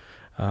store,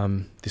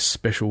 this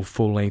special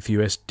full-length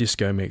US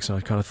disco mix, and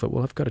I kind of thought,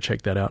 well, I've got to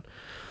check that out.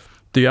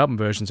 The album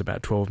version's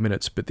about 12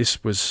 minutes, but this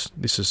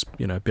has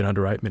been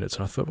under 8 minutes,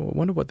 and I thought, well, I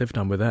wonder what they've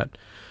done with that.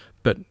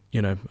 But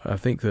I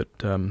think that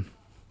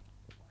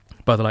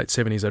by the late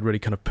 70s, they'd really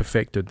kind of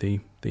perfected the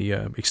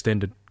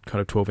extended kind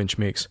of 12-inch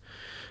mix,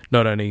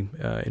 not only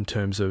in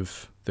terms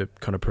of the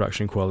kind of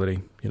production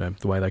quality,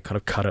 the way they kind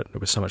of cut it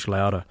was so much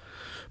louder,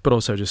 but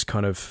also just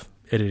kind of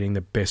editing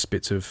the best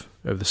bits of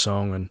the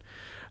song, and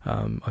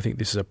I think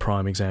this is a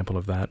prime example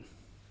of that.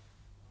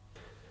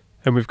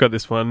 And we've got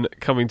this one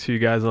coming to you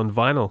guys on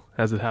vinyl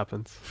as it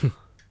happens.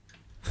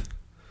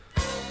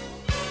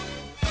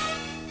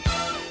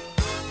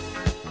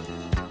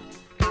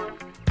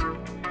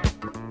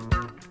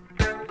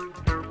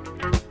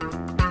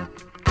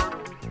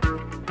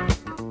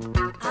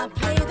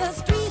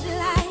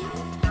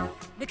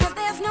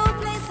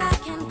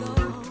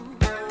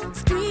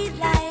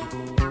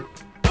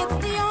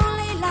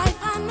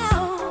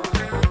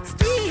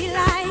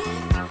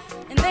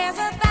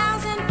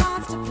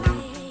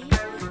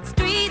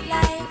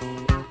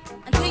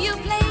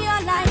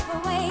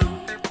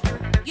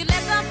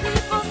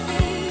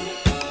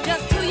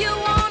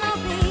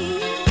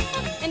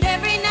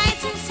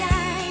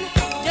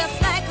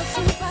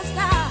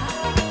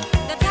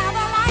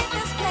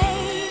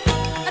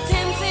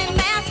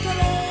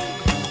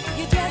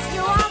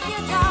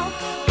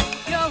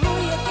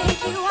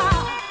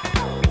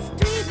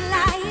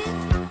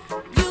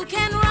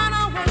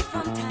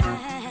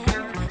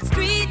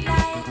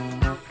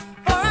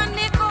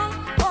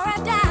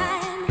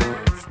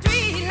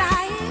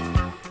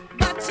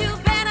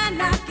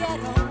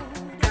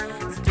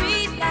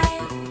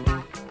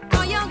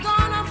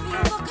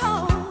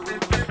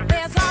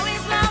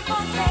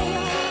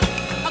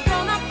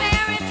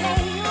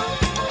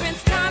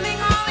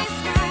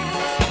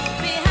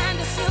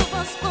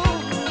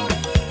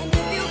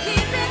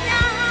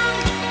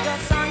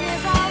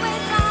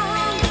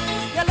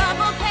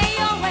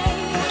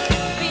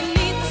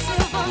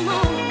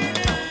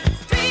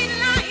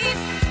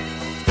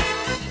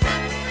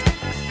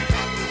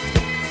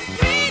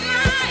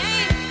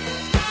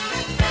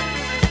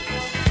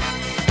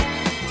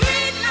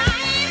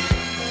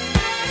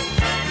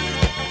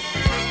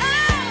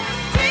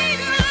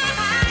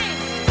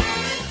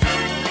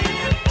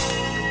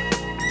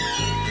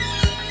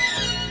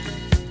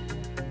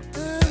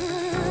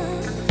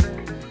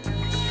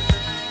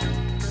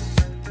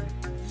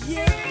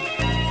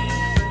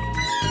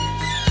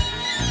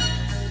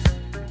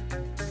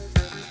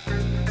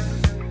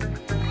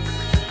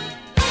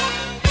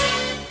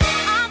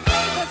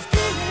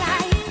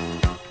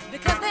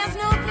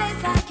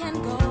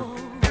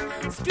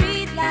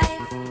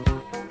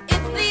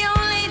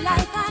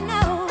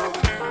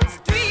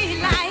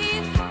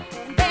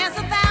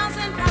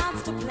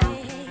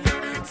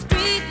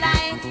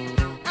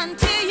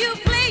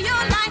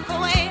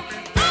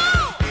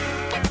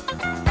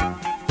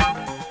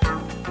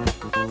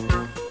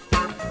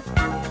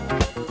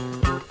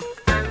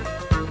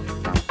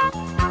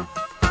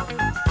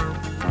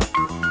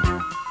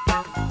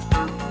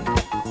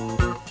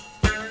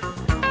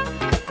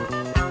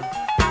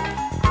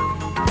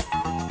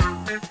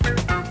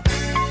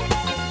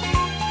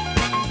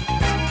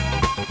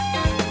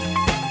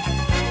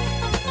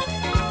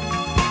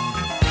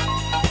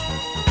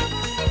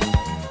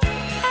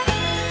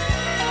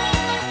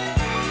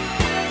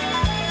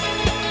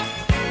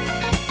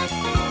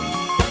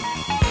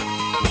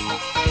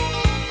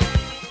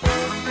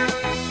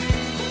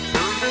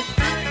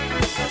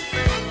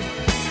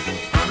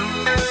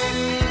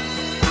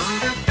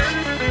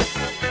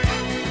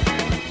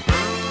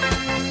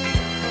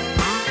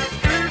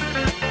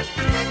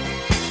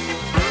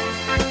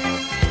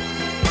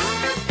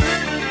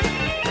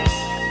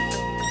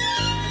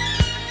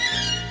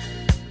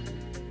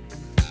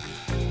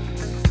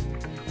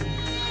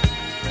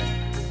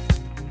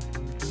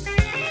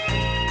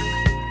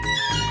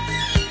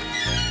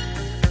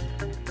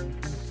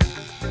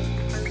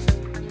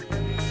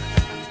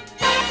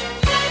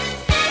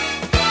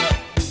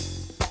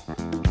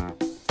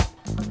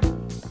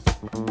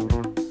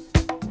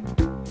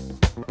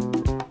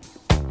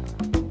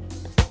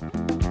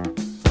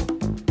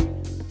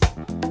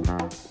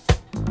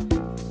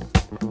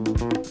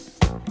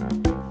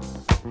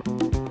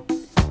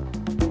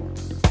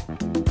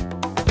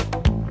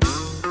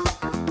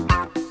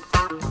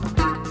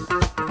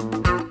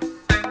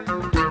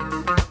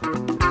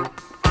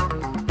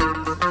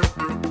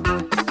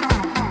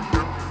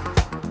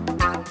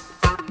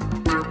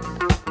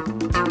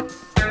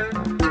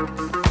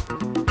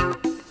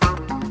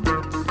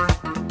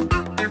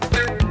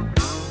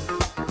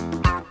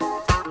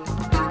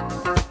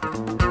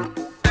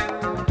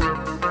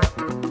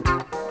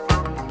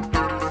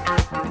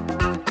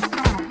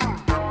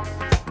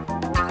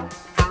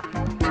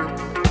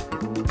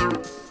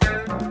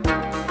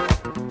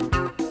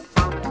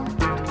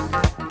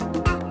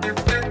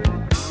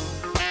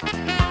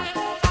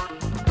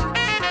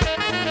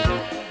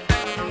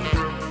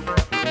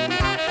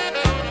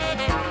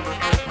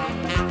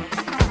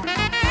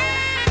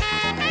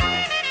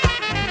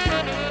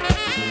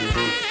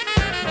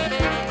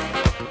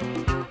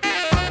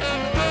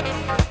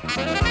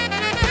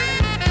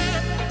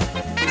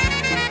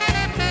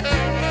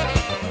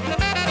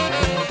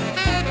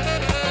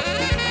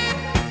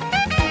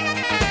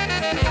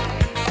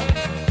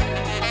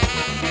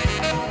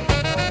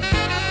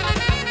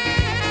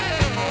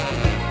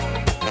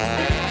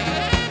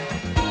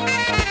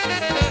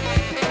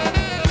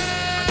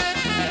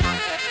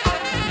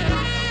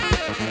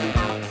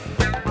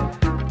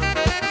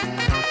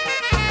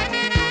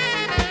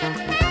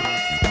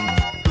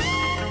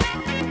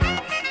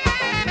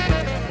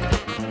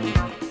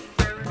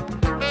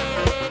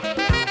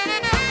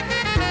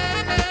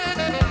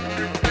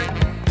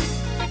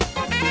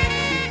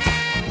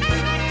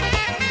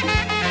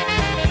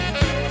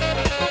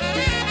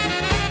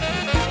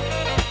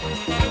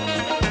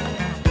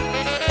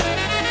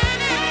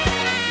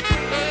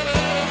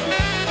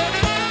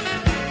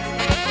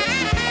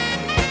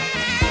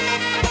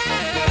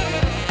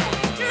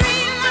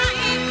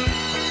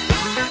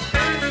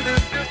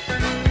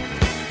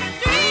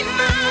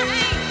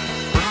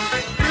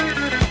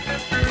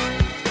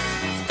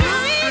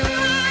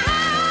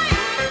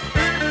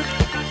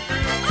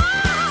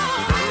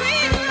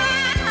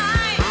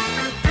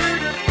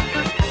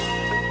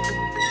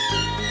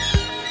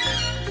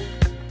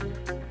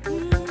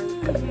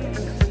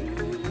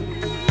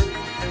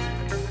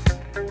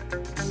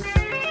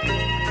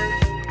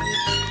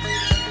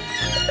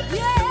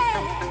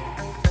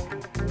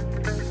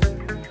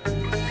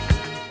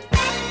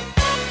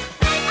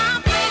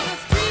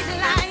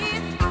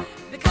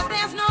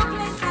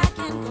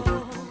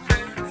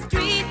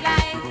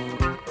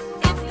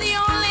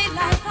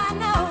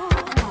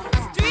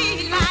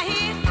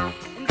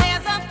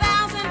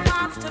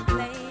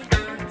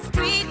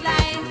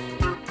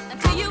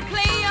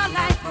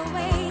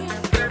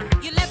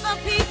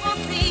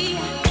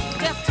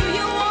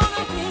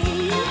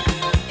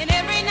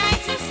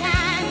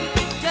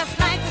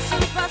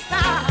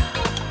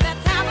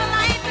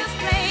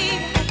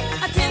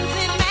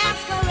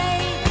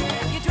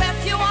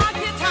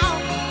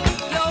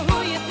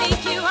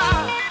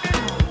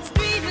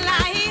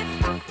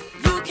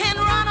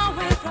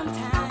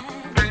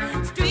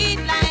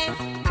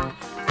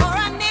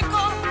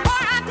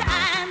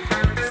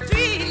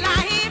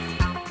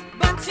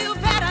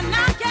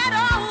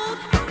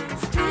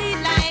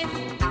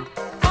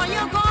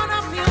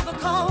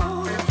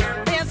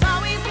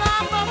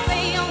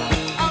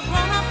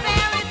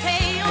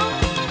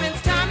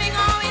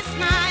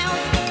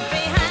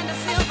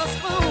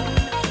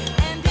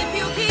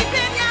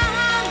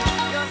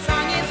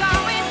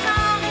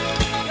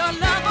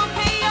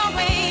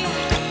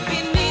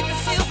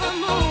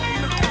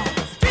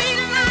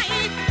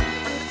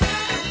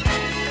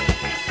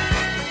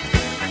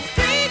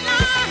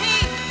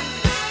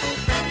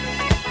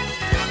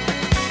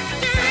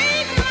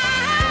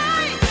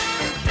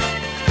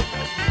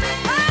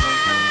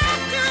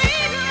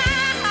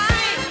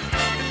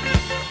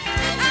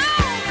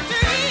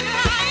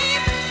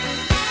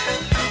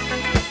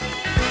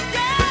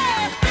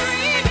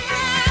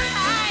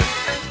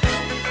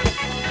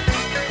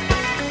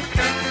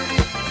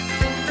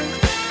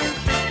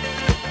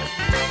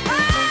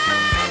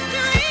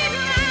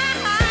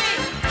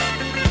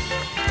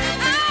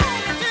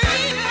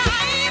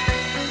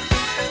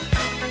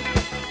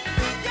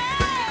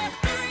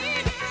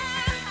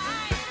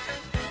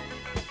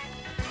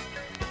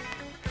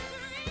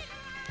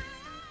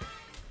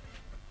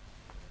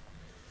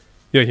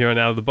 You're here on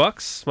Out of the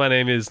Box. My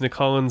name is Nick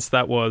Collins.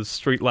 That was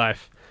Street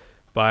Life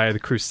by the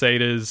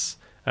Crusaders.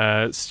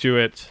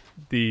 Stuart,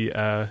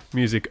 the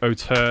music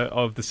auteur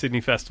of the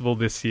Sydney Festival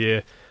this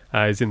year,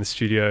 is in the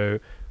studio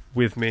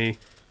with me.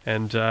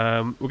 And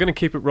we're going to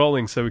keep it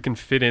rolling so we can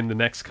fit in the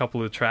next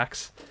couple of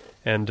tracks.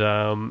 And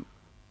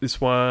this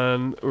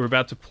one we're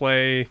about to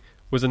play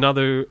was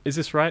another... Is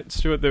this right,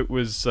 Stuart? That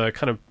was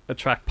kind of a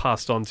track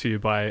passed on to you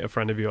by a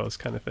friend of yours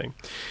kind of thing.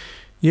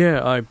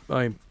 Yeah,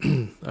 I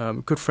a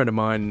good friend of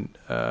mine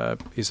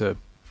is an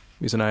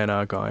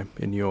A&R guy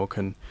in New York,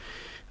 and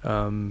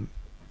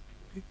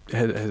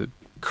has a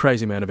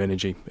crazy amount of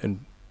energy,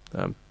 and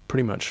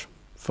pretty much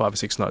 5 or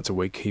 6 nights a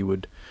week he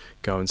would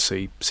go and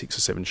see 6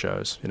 or 7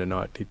 shows in a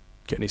night. He'd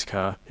get in his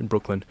car in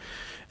Brooklyn,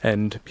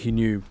 and he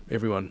knew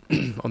everyone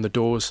on the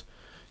doors,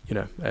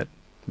 at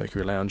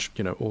Mercury Lounge,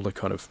 all the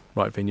kind of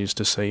right venues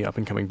to see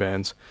up-and-coming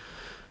bands.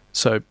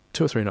 So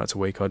 2 or 3 nights a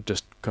week I'd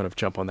just kind of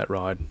jump on that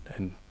ride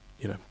and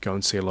go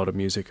and see a lot of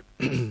music.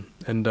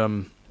 And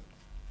I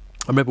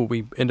remember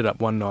we ended up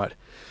one night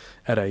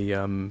at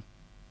a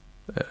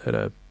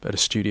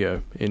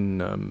studio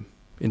in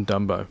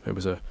Dumbo. It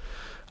was a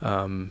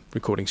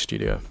recording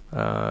studio,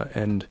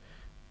 and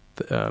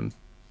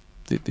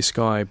this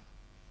guy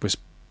was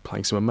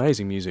playing some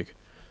amazing music,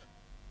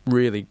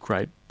 really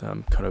great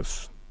kind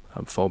of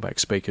fallback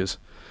speakers,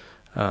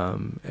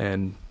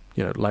 and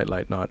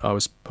late night I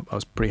was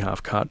pretty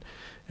half cut.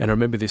 And I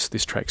remember this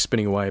track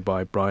Spinning Away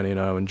by Brian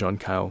Eno and John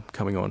Cale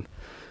coming on.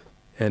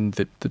 And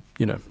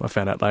I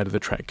found out later the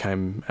track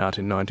came out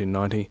in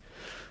 1990.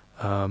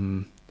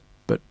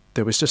 But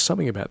there was just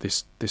something about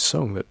this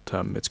song that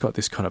it's got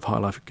this kind of high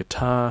life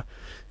guitar.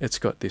 It's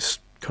got this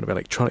kind of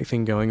electronic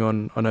thing going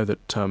on. I know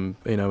that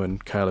Eno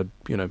and Cale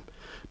had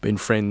been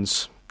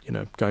friends,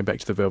 going back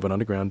to the Velvet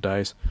Underground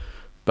days.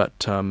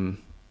 But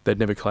they'd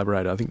never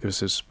collaborated. I think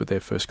this was their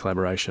first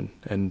collaboration.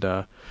 And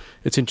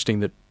it's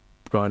interesting that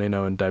Brian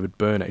Eno and David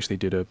Byrne actually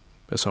did a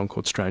song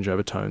called Strange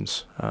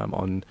Overtones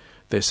on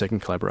their second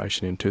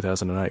collaboration in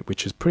 2008,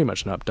 which is pretty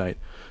much an update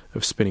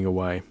of Spinning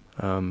Away.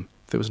 If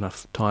there was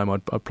enough time,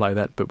 I'd play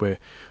that, but we're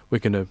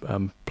going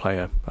to play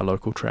a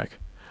local track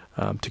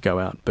to go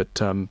out. But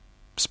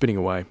Spinning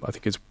Away, I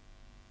think, is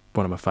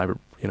one of my favourite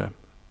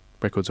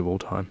records of all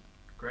time.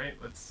 Great,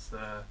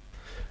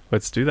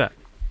 let's do that.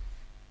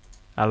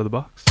 Out of the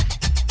Box.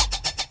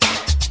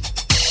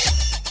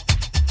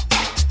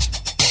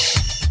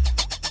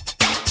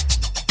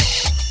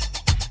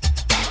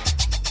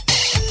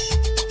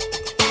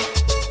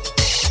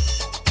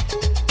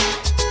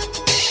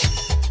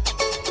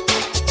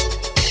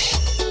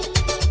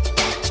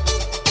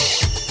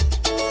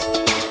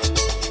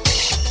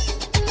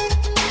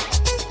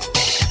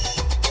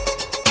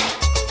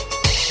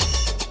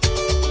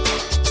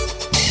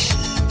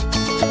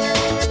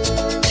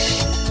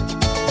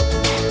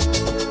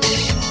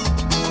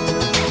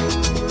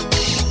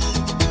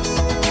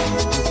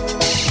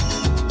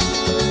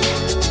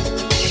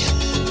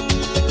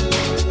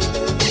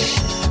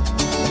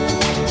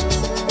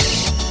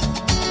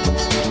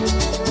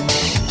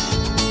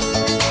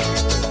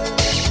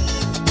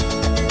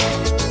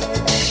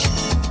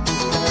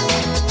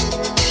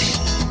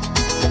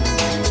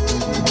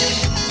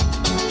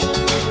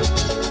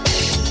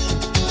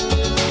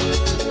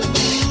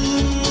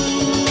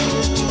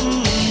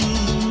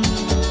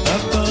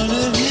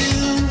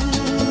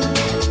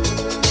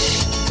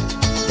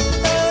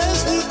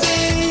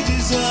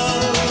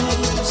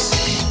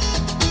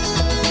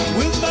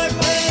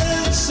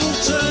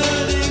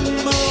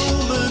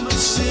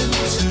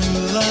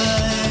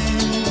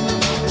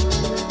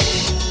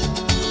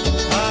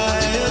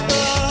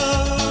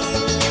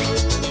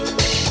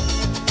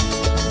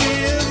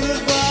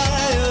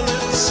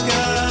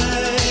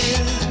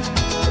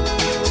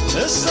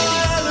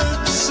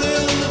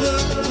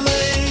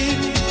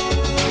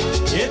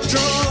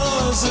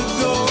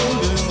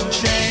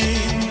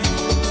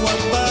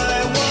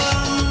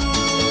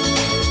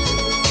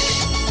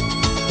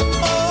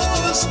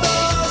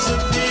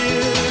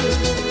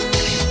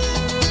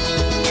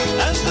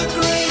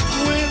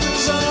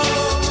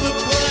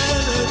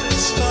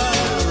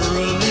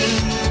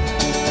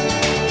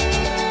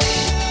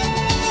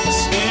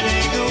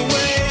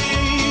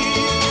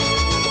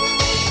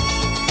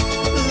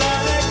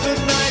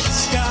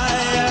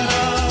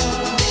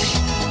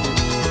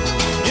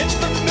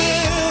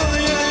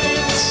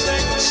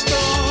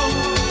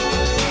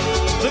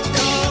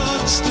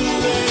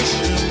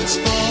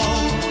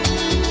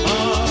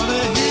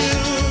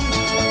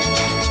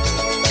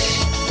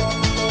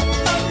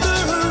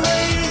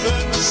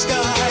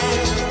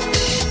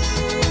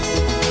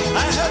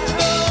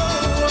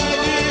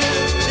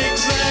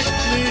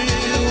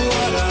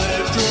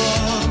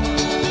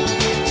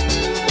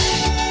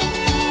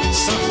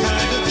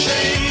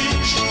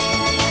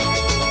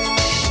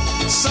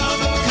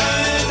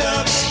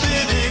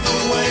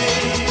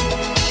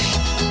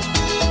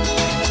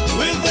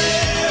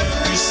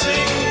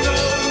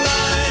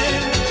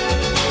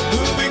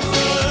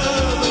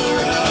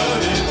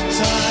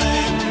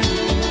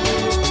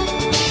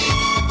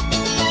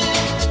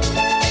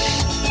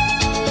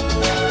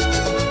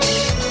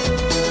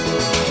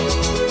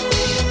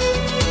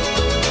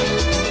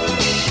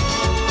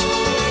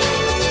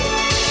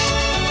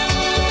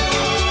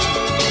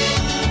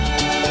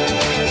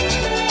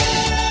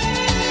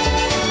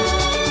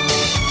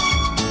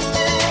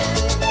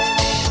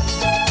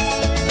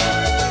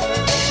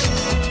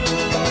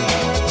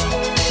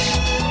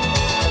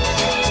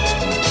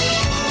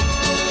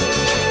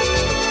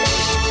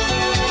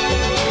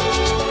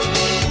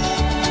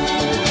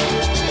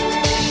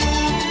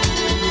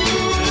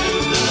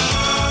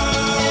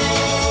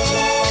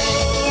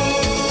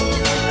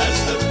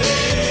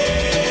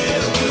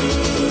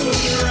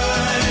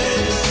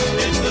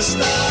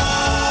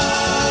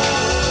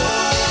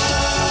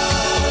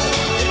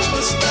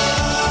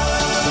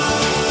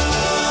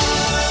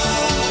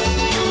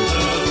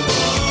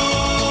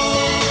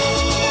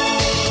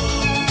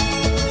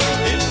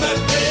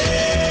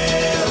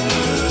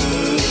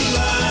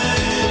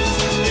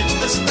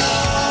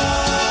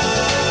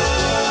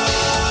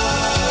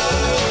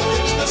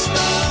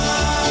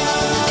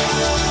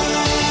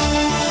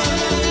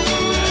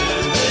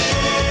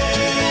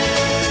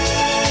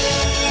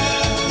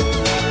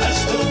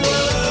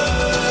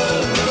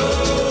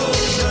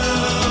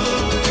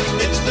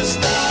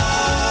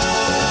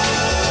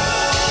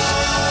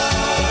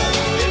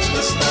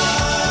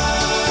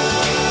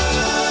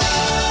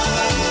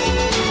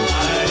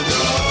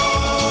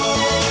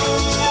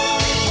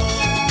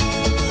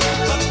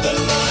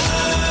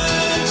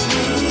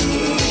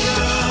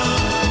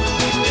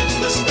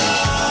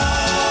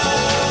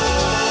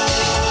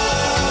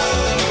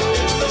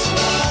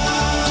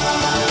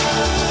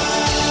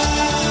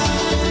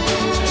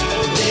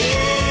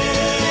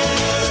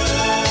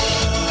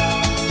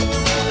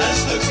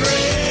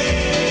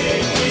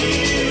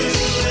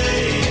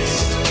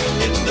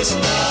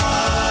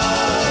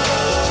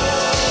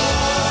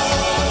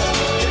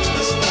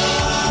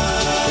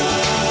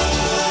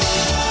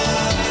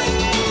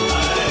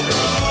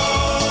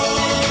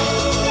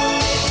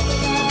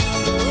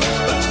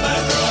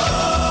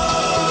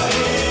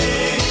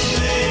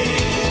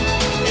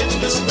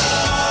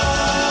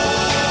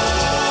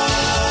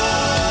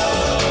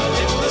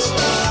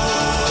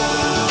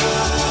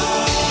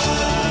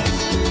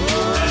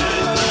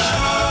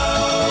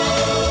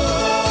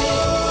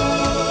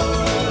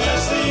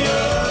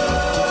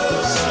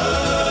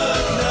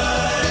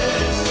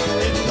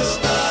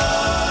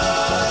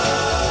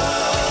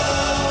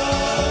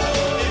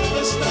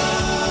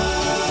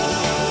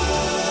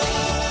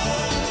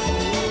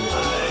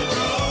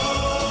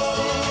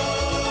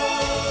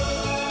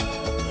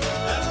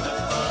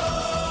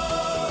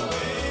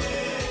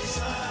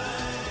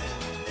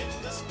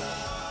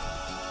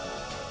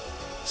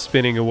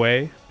 Spinning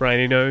Away,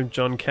 Brian Eno,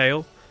 John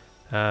Cale,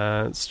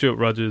 Stuart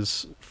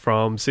Rogers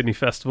from Sydney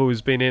Festival,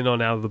 who's been in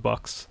on Out of the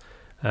Box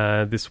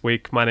this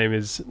week. My name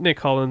is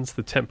Nick Hollins,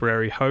 the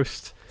temporary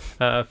host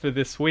for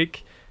this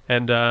week.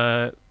 And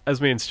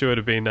as me and Stuart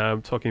have been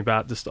talking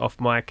about just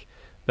off mic,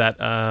 that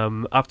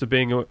after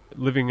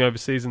living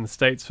overseas in the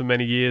States for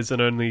many years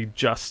and only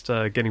just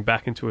getting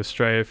back into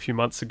Australia a few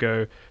months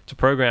ago to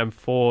program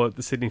for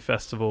the Sydney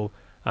Festival,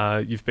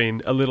 you've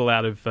been a little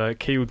out of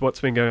key with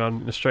what's been going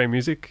on in Australian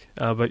music,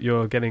 but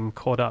you're getting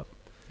caught up.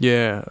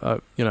 Yeah,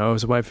 I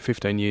was away for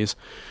 15 years.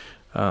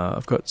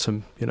 I've got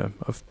some,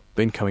 I've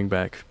been coming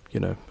back,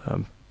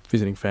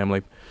 visiting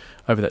family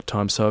over that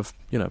time. So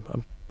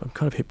I'm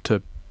kind of hip to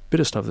a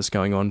bit of stuff that's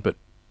going on, but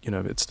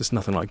it's just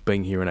nothing like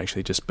being here and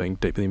actually just being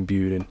deeply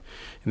imbued in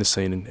the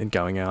scene and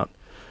going out.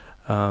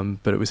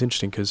 But it was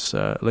interesting because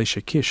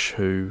Alicia Kish,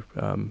 who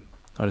I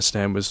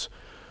understand was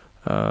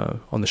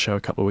on the show a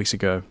couple of weeks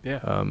ago,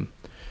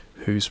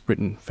 who's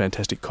written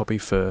fantastic copy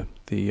for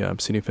the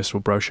Sydney Festival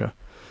brochure.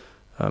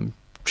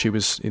 She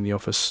was in the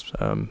office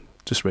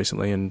just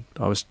recently, and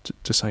I was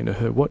just saying to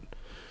her,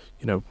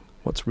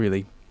 what's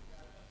really,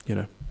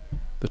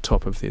 the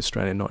top of the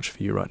Australian notch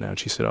for you right now? And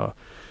she said,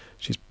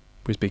 she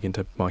was big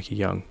into Mikey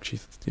Young. She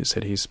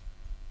said he's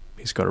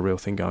got a real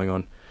thing going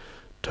on.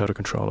 Total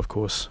Control, of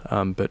course,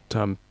 but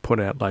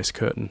pointed out Lace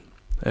Curtain,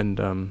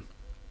 and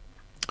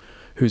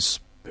who's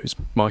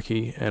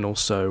Mikey, and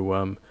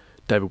also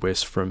David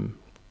West from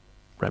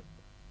Rat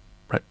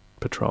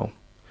Patrol.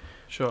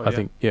 Sure, I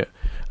think, yeah.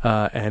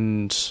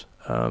 And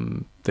I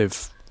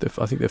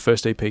think their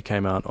first EP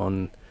came out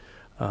on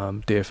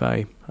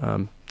DFA.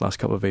 Last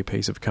couple of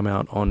EPs have come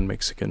out on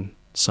Mexican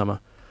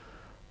Summer.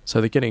 So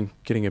they're getting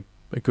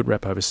a good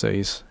rap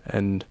overseas,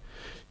 and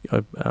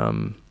I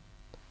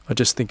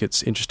just think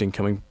it's interesting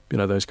coming,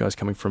 those guys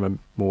coming from a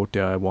more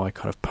DIY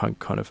kind of punk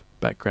kind of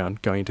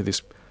background, going into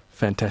this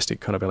fantastic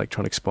kind of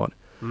electronic spot.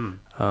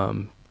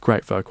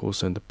 Great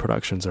vocals, and the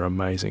productions are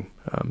amazing.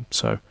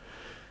 So,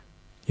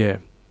 yeah,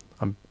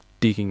 I'm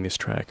digging this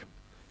track.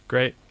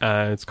 Great.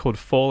 It's called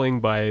Falling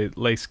by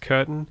Lace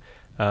Curtain.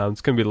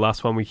 It's going to be the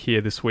last one we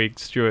hear this week.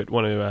 Stuart,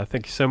 want to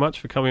thank you so much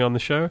for coming on the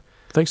show.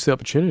 Thanks for the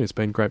opportunity. It's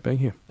been great being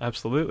here.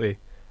 Absolutely.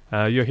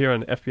 You're here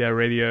on FBI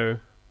Radio.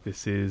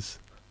 This is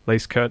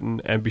Lace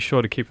Curtain, and be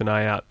sure to keep an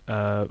eye out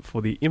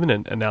for the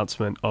imminent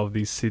announcement of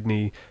the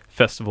Sydney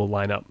Festival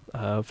lineup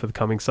for the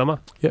coming summer.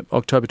 Yep,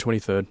 October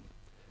 23rd.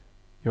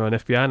 You're on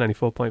FBI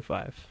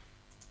 94.5.